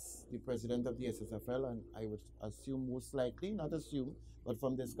 as the president of the SSFL, and I would assume most likely, not assume, but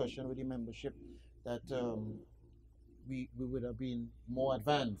from discussion with the membership, that we would have been more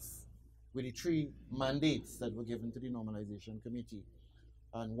advanced with the 3 mandates that were given to the Normalization Committee.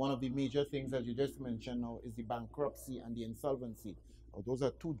 And one of the major things, as you just mentioned now, is the bankruptcy and the insolvency. Oh, those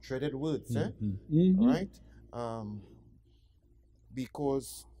are 2 dreaded words, right?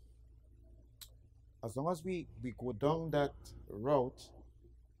 Because as long as we go down that route,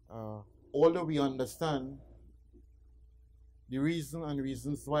 although we understand the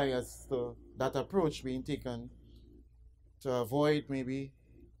reasons why as to that approach being taken to avoid maybe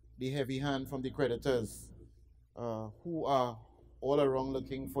the heavy hand from the creditors, who are all around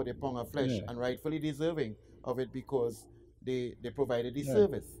looking for the pound of flesh and rightfully deserving of it because they provided the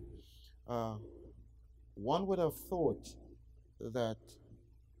service. One would have thought that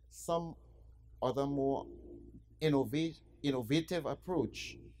some other more innovative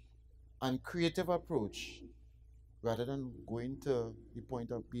approach and creative approach, rather than going to the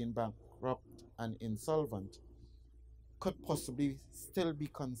point of being bankrupt and insolvent, could possibly still be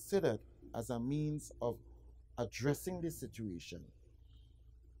considered as a means of addressing this situation.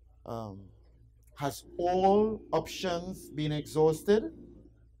 Has all options been exhausted?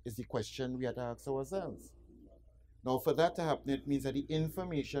 Is the question we have to ask ourselves. Now, for that to happen, it means that the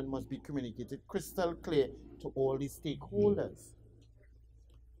information must be communicated crystal clear to all the stakeholders.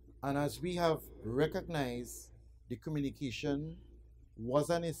 And as we have recognized, the communication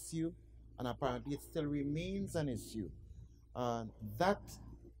was an issue, and apparently it still remains an issue. That,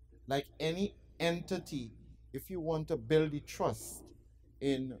 like any entity, if you want to build the trust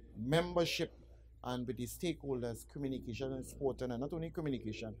in membership and with the stakeholders, communication is important, and not only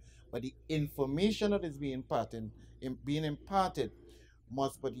communication, but the information that is being imparted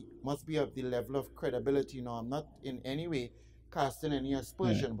must be of the level of credibility. Now, I'm not in any way casting any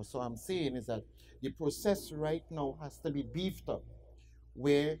aspersion, but so I'm saying is that the process right now has to be beefed up,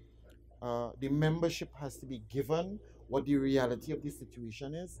 where the membership has to be given what the reality of the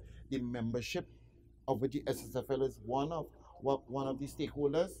situation is. The membership of which the SSFL is one of the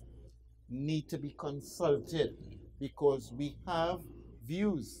stakeholders need to be consulted, because we have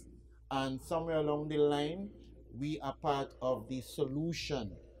views, and somewhere along the line we are part of the solution.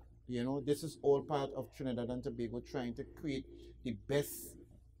 You know, this is all part of Trinidad and Tobago trying to create the best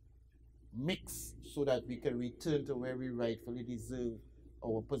mix so that we can return to where we rightfully deserve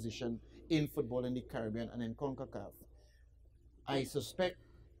our position in football in the Caribbean and in CONCACAF. I suspect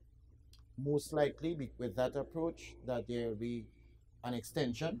most likely with that approach that there will be an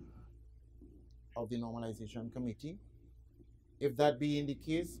extension of the Normalization Committee. If that being the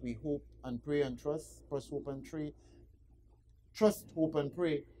case, we hope and pray and trust, hope and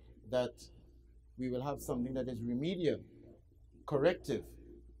pray that we will have something that is remedial, corrective,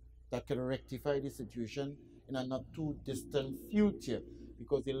 that can rectify the situation in a not too distant future.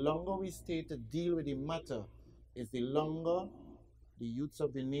 Because the longer we stay to deal with the matter, is the longer the youths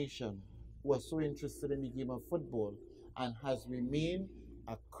of the nation who are so interested in the game of football and has remained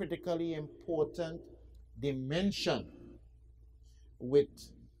a critically important dimension with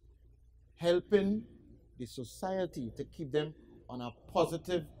helping the society to keep them on a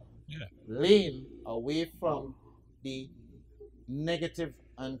positive lane away from the negative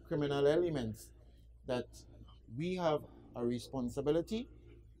and criminal elements, that we have a responsibility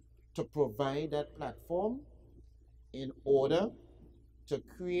to provide that platform in order to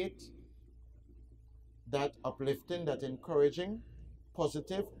create that uplifting, that encouraging,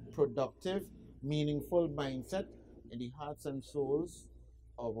 positive, productive, meaningful mindset in the hearts and souls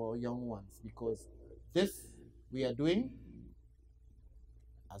of our young ones. Because this we are doing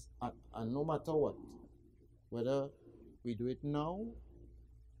And no matter what, whether we do it now,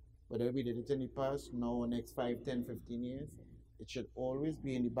 whether we did it in the past, now, next 5, 10, 15 years, it should always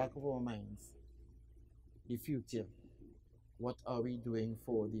be in the back of our minds. The future. What are we doing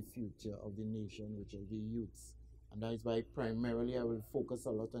for the future of the nation, which are the youths? And that is why primarily I will focus a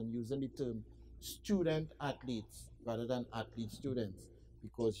lot on using the term student athletes rather than athlete students.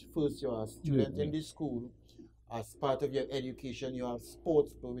 Because first you are a student in the school, as part of your education you have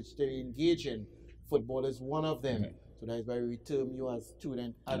sports for which they engage in. Football is one of them. So that is why we term you as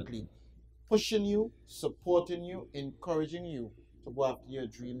student athlete. Pushing you, supporting you, encouraging you to go after your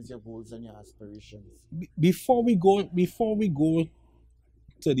dreams, your goals, and your aspirations. Before we go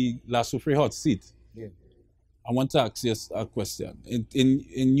to the last free hot seat, I want to ask you a question.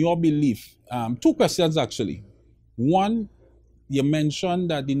 In your belief, 2 questions actually. One, you mentioned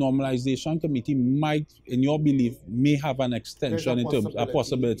that the normalization committee might, in your belief, may have an extension in terms a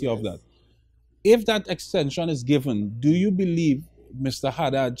possibility of that. If that extension is given, do you believe Mr.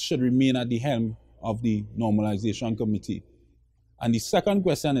 Haddad should remain at the helm of the normalization committee? And the second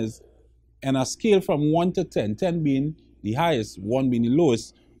question is, on a scale from 1 to 10, 10 being the highest, 1 being the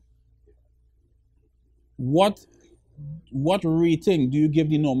lowest, what rating do you give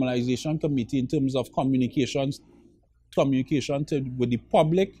the normalization committee in terms of communication with the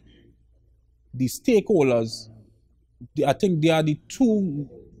public, the stakeholders? I think they are the 2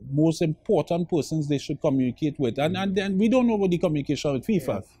 most important persons they should communicate with. And then we don't know about the communication with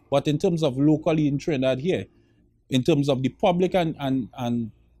FIFA, but in terms of locally in Trinidad here, in terms of the public and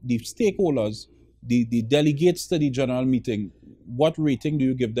the stakeholders, the delegates to the general meeting, what rating do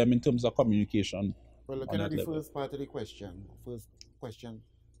you give them in terms of communication? Well, looking at the first part of the question, first question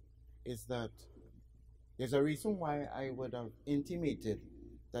is that there's a reason why I would have intimated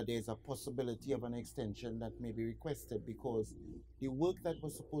that there's a possibility of an extension that may be requested, because the work that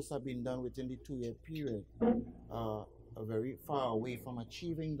was supposed to have been done within the 2-year period are very far away from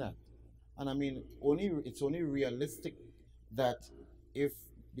achieving that. And I mean, it's only realistic that if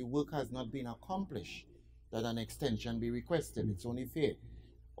the work has not been accomplished, that an extension be requested. It's only fair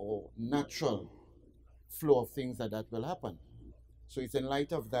or natural flow of things that will happen. So it's in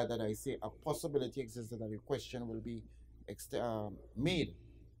light of that that I say a possibility exists that a question will be made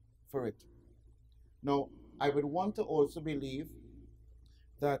for it. Now, I would want to also believe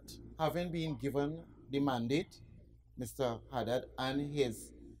that having been given the mandate, Mr. Haddad and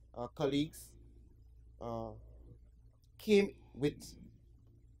his colleagues came with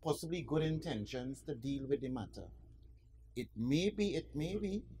possibly good intentions to deal with the matter. It may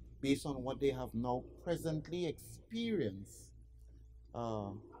be, based on what they have now presently experienced,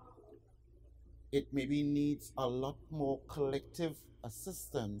 it maybe needs a lot more collective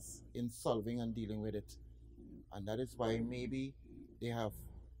assistance in solving and dealing with it. And that is why maybe they have,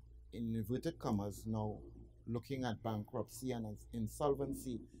 in inverted commas, now looking at bankruptcy and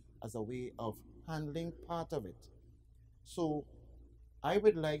insolvency as a way of handling part of it. So I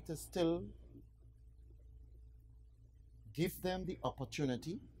would like to still give them the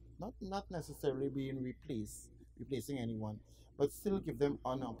opportunity, not necessarily being replacing anyone, but still give them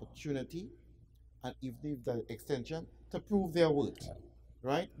an opportunity, and if the extension, to prove their worth,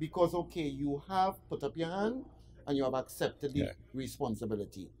 right? Because, okay, you have put up your hand and you have accepted the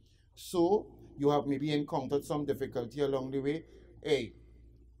responsibility. So you have maybe encountered some difficulty along the way. Hey,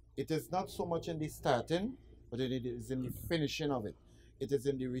 it is not so much in the starting, but it is in the finishing of it. It is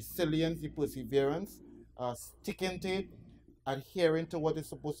in the resilience, the perseverance, sticking to it, adhering to what is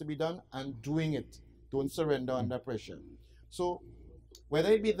supposed to be done, and doing it. Don't surrender under pressure. So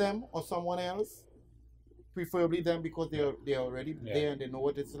whether it be them or someone else, preferably them because they are already there and they know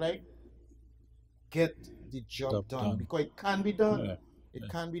what it's like, get the job done. Because it can be done. It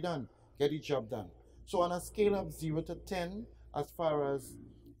can be done. Get the job done. So on a scale of 0 to 10, as far as,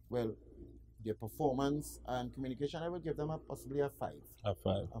 well, their performance and communication, I would give them possibly a 5. A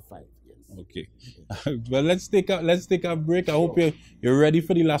 5. A 5, yes. Okay. Well, let's take a break. I hope you're ready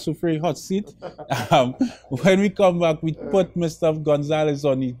for the Lasso Free hot seat. When we come back, we put Mr. Gonzalez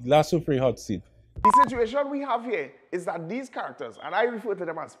on the Lasso Free hot seat. The situation we have here is that these characters, and I refer to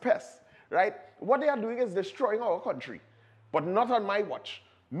them as pests, right? What they are doing is destroying our country, but not on my watch.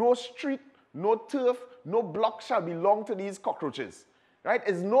 No street, no turf, no block shall belong to these cockroaches, right?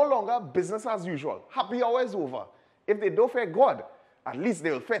 It's no longer business as usual. Happy hour is over. If they don't fear God, at least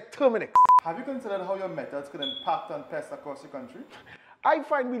they will fear Terminix. Have you considered how your methods could impact on pests across the country? I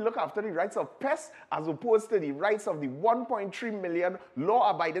find we look after the rights of pests as opposed to the rights of the 1.3 million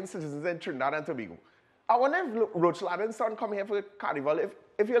law-abiding citizens in Trinidad and Tobago. I wonder if Roach Ladden's son come here for Carnival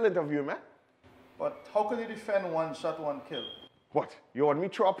if you'll interview him, eh? But how could you defend one shot, one kill? What? You want me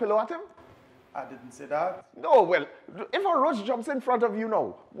to throw a pillow at him? I didn't say that. No, well, if a roach jumps in front of you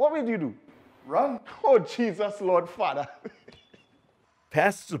now, what will you do? Run. Oh, Jesus, Lord Father.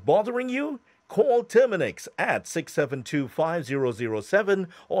 Pests bothering you? Call Terminix at 672-5007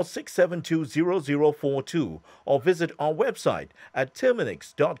 or 672-0042 or visit our website at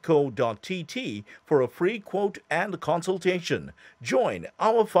terminix.co.tt for a free quote and consultation. Join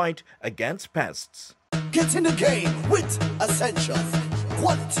our fight against pests. Get in the game with Ascension.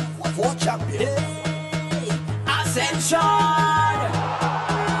 Quality for champions. Ascension!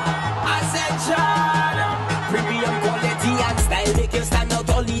 Ascension! Premium quality and style make you stand out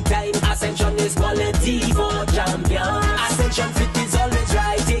all the time. Ascension is quality for champions. Ascension fit is always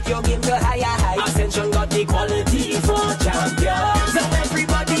right. Take your game to higher heights. Ascension got the quality for champions. So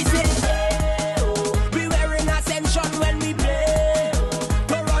everybody say, hey, oh, we wearing Ascension when we play.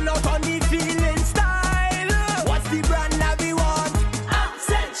 To run out on the field in style. What's the brand that we want?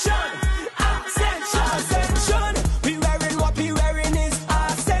 Ascension! Ascension! Ascension! We wearing what we wearing is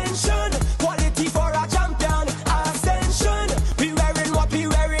Ascension. Quality for a champion. Ascension! We wearing what we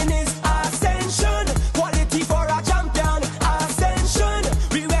wearing is Ascension. Quality for a champion. Ascension!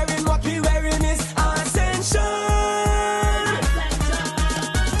 We wearing what we wearing is Ascension.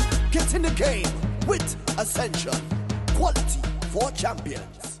 Get in the game with Ascension. Quality for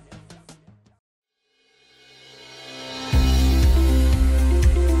champions.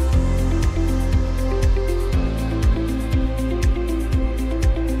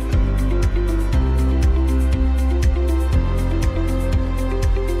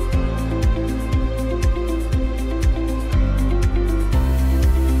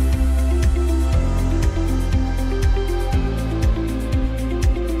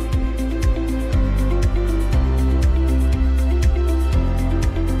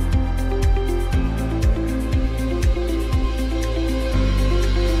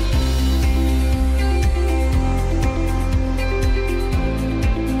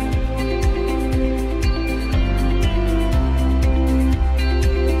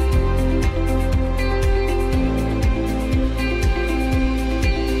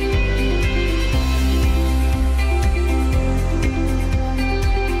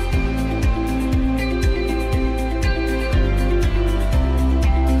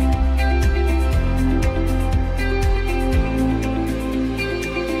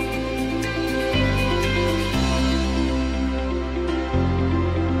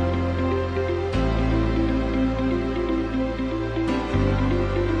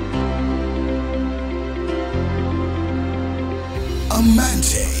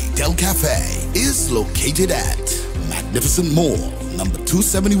 Amante Del Cafe is located at Magnificent Mall, number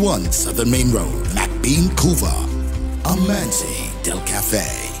 271 Southern Main Road, McBean, Couva. Amante Del Cafe.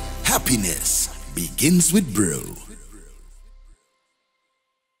 Happiness begins with brew.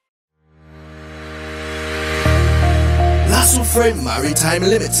 Lasso Frame Maritime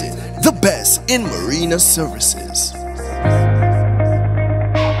Limited, the best in marina services.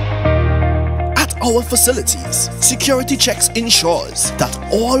 At our facilities, security checks ensures that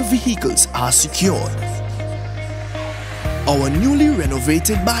all vehicles are secured. Our newly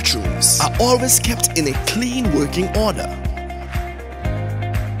renovated bathrooms are always kept in a clean working order.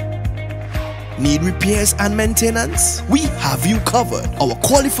 Need repairs and maintenance? We have you covered. Our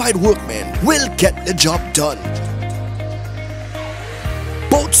qualified workmen will get the job done.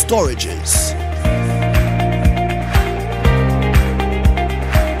 Boat storages,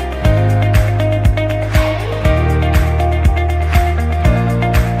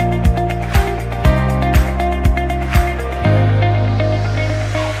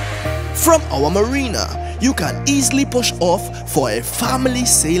 from our marina, you can easily push off for a family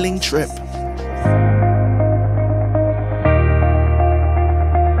sailing trip.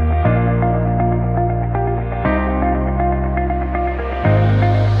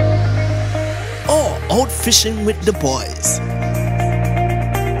 Or out fishing with the boys.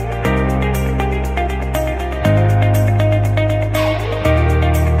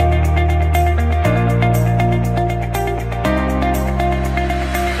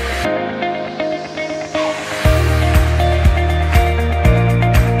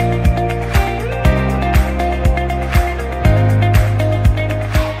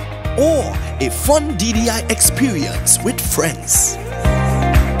 Or a fun DDI experience with friends.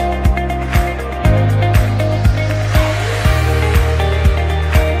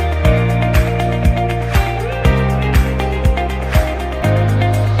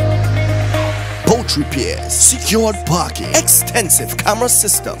 Boat repairs, secured parking, extensive camera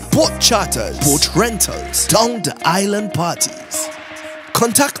system, boat charters, boat rentals, down the island parties.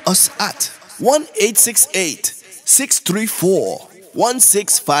 Contact us at 1-868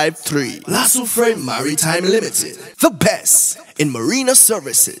 634-1653. Lasso Frame Maritime Limited. The best in marina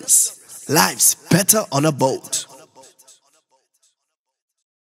services. Life's better on a boat.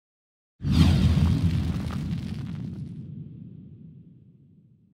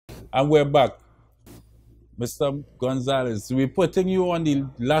 And we're back. Mr. Gonzalez, we're putting you on the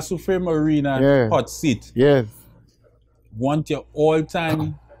Lasso Frame Arena hot seat. Yes. Want your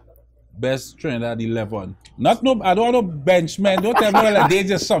all-time best Trinidad 11. Not no, I don't want no bench, man. Don't tell me like they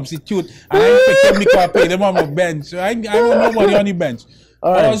just substitute and I pick them because I pay them on my bench. I want nobody on the bench.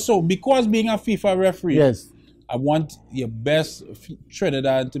 Also, because being a FIFA referee, yes, I want your best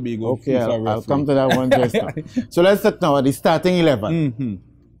Trinidad and Tobago FIFA referee. I'll come to that one just now. So let's talk now at the starting 11.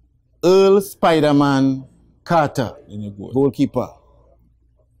 Earl Spider-Man Carter, goalkeeper.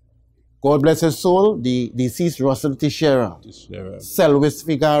 God bless his soul, the deceased Russell Teixeira, Selvis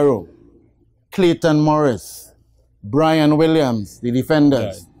Figaro, Clayton Morris, Brian Williams, the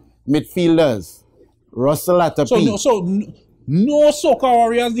defenders, midfielders, Russell Latapy. So no Soccer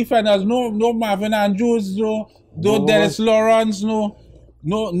Warriors defenders, no Marvin Andrews, no Dennis Lawrence,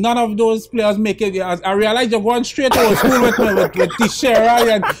 none of those players make it. I realize you're going straight to school with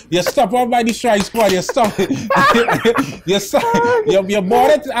Teixeira and you stop up by the strike squad. You stop. You bought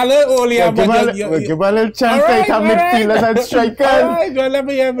it a little earlier, but give a little chance to have midfielders and strikers. All right, well, let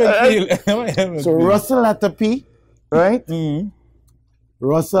me hear midfield. So Russell Latapy, right?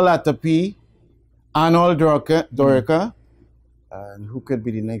 Russell Latapy, Arnold Dorica, and who could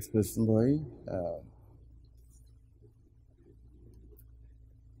be the next person, boy?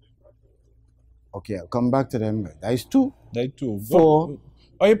 Okay, I'll come back to them. That's two. That's two. 4.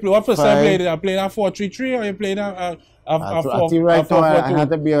 Oh, you play what first I played? I played a 4-3-3 or you played a 4-4-2? Right now, I had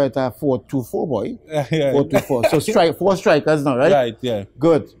to be at a 4-2-4, boy. 4-2-4. So 4 strikers now, right? Right, yeah.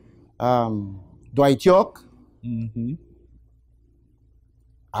 Good. Dwight York.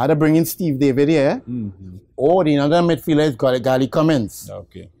 I had to bring in Steve David here. Oh, the other midfielder is Gally Cummins.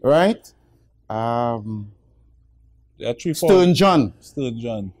 Okay. Right? Stern John.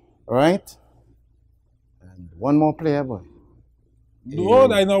 Right? One more player, boy.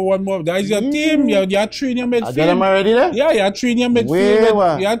 No, I know one more. That is your team. You're treating your midfield. I got them already there? Yeah, you're treating your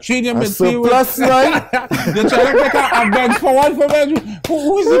midfield. You're treating your midfield. Surplus, right? You're trying to take a bench forward for bench.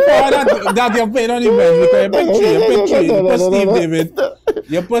 Who is the forward that you're playing on the bench? Because you pick three. You put Steve David.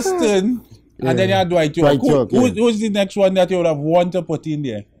 You put Stern. And then you have Dwight York. Who's the next one that you would have wanted to put in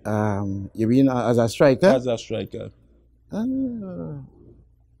there? You mean as a striker? As a striker.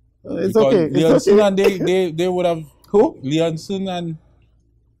 It's okay. Leonson and they would have who? Leonson and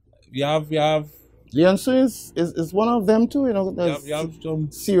you have Leonson is one of them too, you know. You have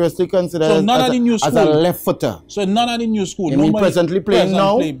some seriously considered so none of the new school, as a left footer. So none of the new school. You mean presently playing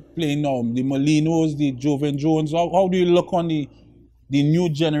now? Playing now. The Molinos, the Joven Jones. How do you look on the new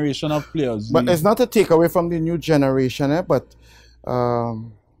generation of players? But it's not a takeaway from the new generation, but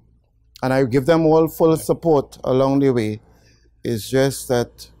and I give them all full support along the way. It's just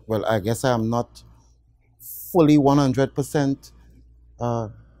that, well, I guess I'm not fully 100%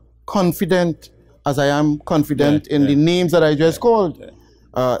 confident as I am confident in the names that I just called.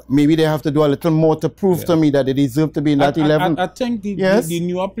 Maybe they have to do a little more to prove to me that they deserve to be in that 11. I think the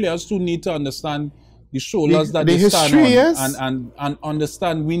newer players too need to understand the shoulders that they stand on and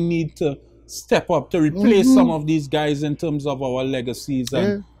understand we need to step up to replace some of these guys in terms of our legacies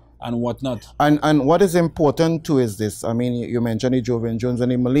and whatnot. And what is important too is this. I mean, you mentioned the Joven Jones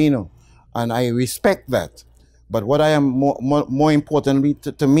and the Molino, and I respect that. But what I am more importantly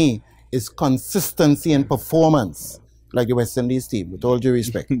to me is consistency in performance, like the West Indies team, with all due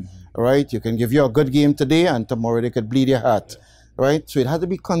respect. Right? You can give you a good game today and tomorrow they could bleed your heart. Right? So it has to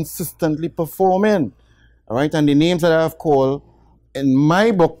be consistently performing. All right? And the names that I have called, in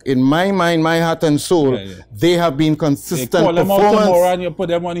my book, in my mind, my heart and soul, they have been consistent performance. You call them out tomorrow and you put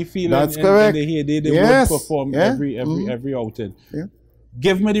them on the field. That's correct. And they will perform every outing. Yeah.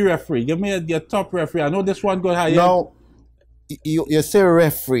 Give me the referee. Give me your top referee. I know this one got higher. Now, you say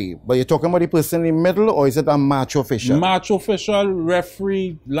referee, but you're talking about the person in the middle, or is it a match official? Match official,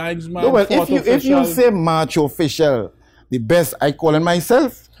 referee, linesman, no, well, if you say match official, the best, I call it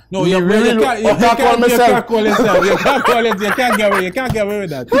myself. No, you can't call yourself. You can't call it. You can't get away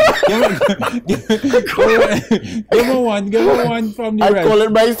with that. Give me one from the rest. I call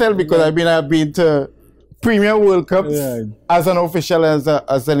it myself because I've been to Premier World Cups as an official,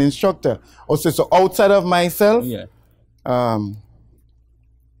 as an instructor. Also, so outside of myself,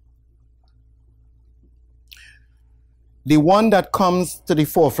 the one that comes to the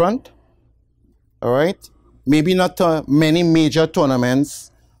forefront, all right, maybe not many major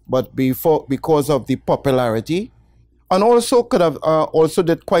tournaments, but because of the popularity, And also could have also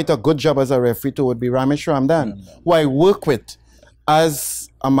did quite a good job as a referee too would be Ramesh Ramdan, who I work with as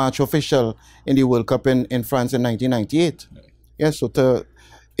a match official in the World Cup in France in 1998. Yes, so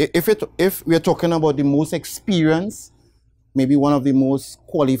if we're talking about the most experienced, maybe one of the most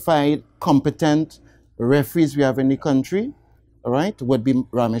qualified, competent referees we have in the country, all right, would be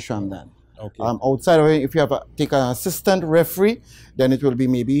Ramesh Ramdan. Okay. Outside of it, if you have take an assistant referee, then it will be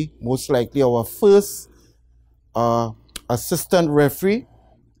maybe most likely our first assistant referee.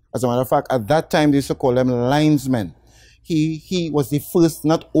 As a matter of fact, at that time they used to call them linesmen. He was the first,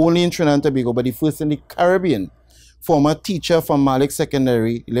 not only in Trinidad and Tobago, but the first in the Caribbean. Former teacher from Malik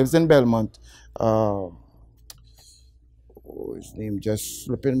Secondary. He lives in Belmont. His name just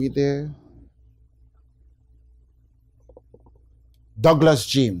slipping me there. Douglas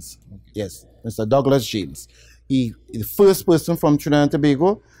James. Yes, Mr. Douglas James. He is the first person from Trinidad and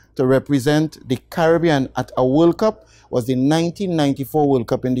Tobago to represent the Caribbean at a World Cup was the 1994 World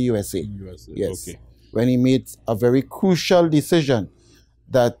Cup in the USA. Yes. Okay. When he made a very crucial decision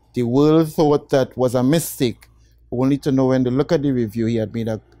that the world thought that was a mistake, only to know when they look at the review, he had made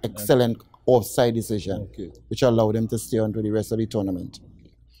an excellent offside decision, which allowed him to stay on to the rest of the tournament.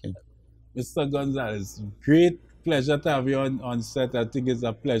 Okay. Mr. Gonzalez, great pleasure to have you on set. I think it's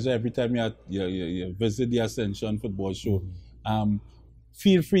a pleasure every time you visit the Ascension Football Show.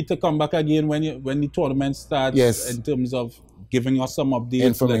 Feel free to come back again when the tournament starts. Yes. In terms of giving us some updates,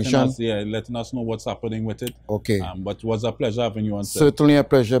 information, letting us know what's happening with it. Okay. But it was a pleasure having you on set. Certainly a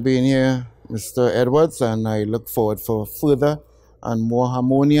pleasure being here, Mr. Edwards, and I look forward for further and more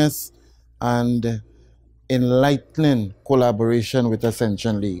harmonious and enlightening collaboration with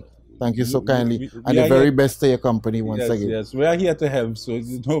Ascension League. Thank you so kindly, and the very best to your company once again. Yes, we are here to help, so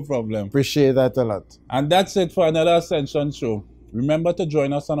it's no problem. Appreciate that a lot. And that's it for another Ascension show. Remember to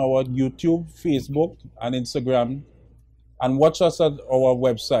join us on our YouTube, Facebook, and Instagram, and watch us at our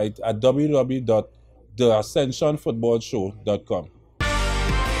website at www.theascensionfootballshow.com.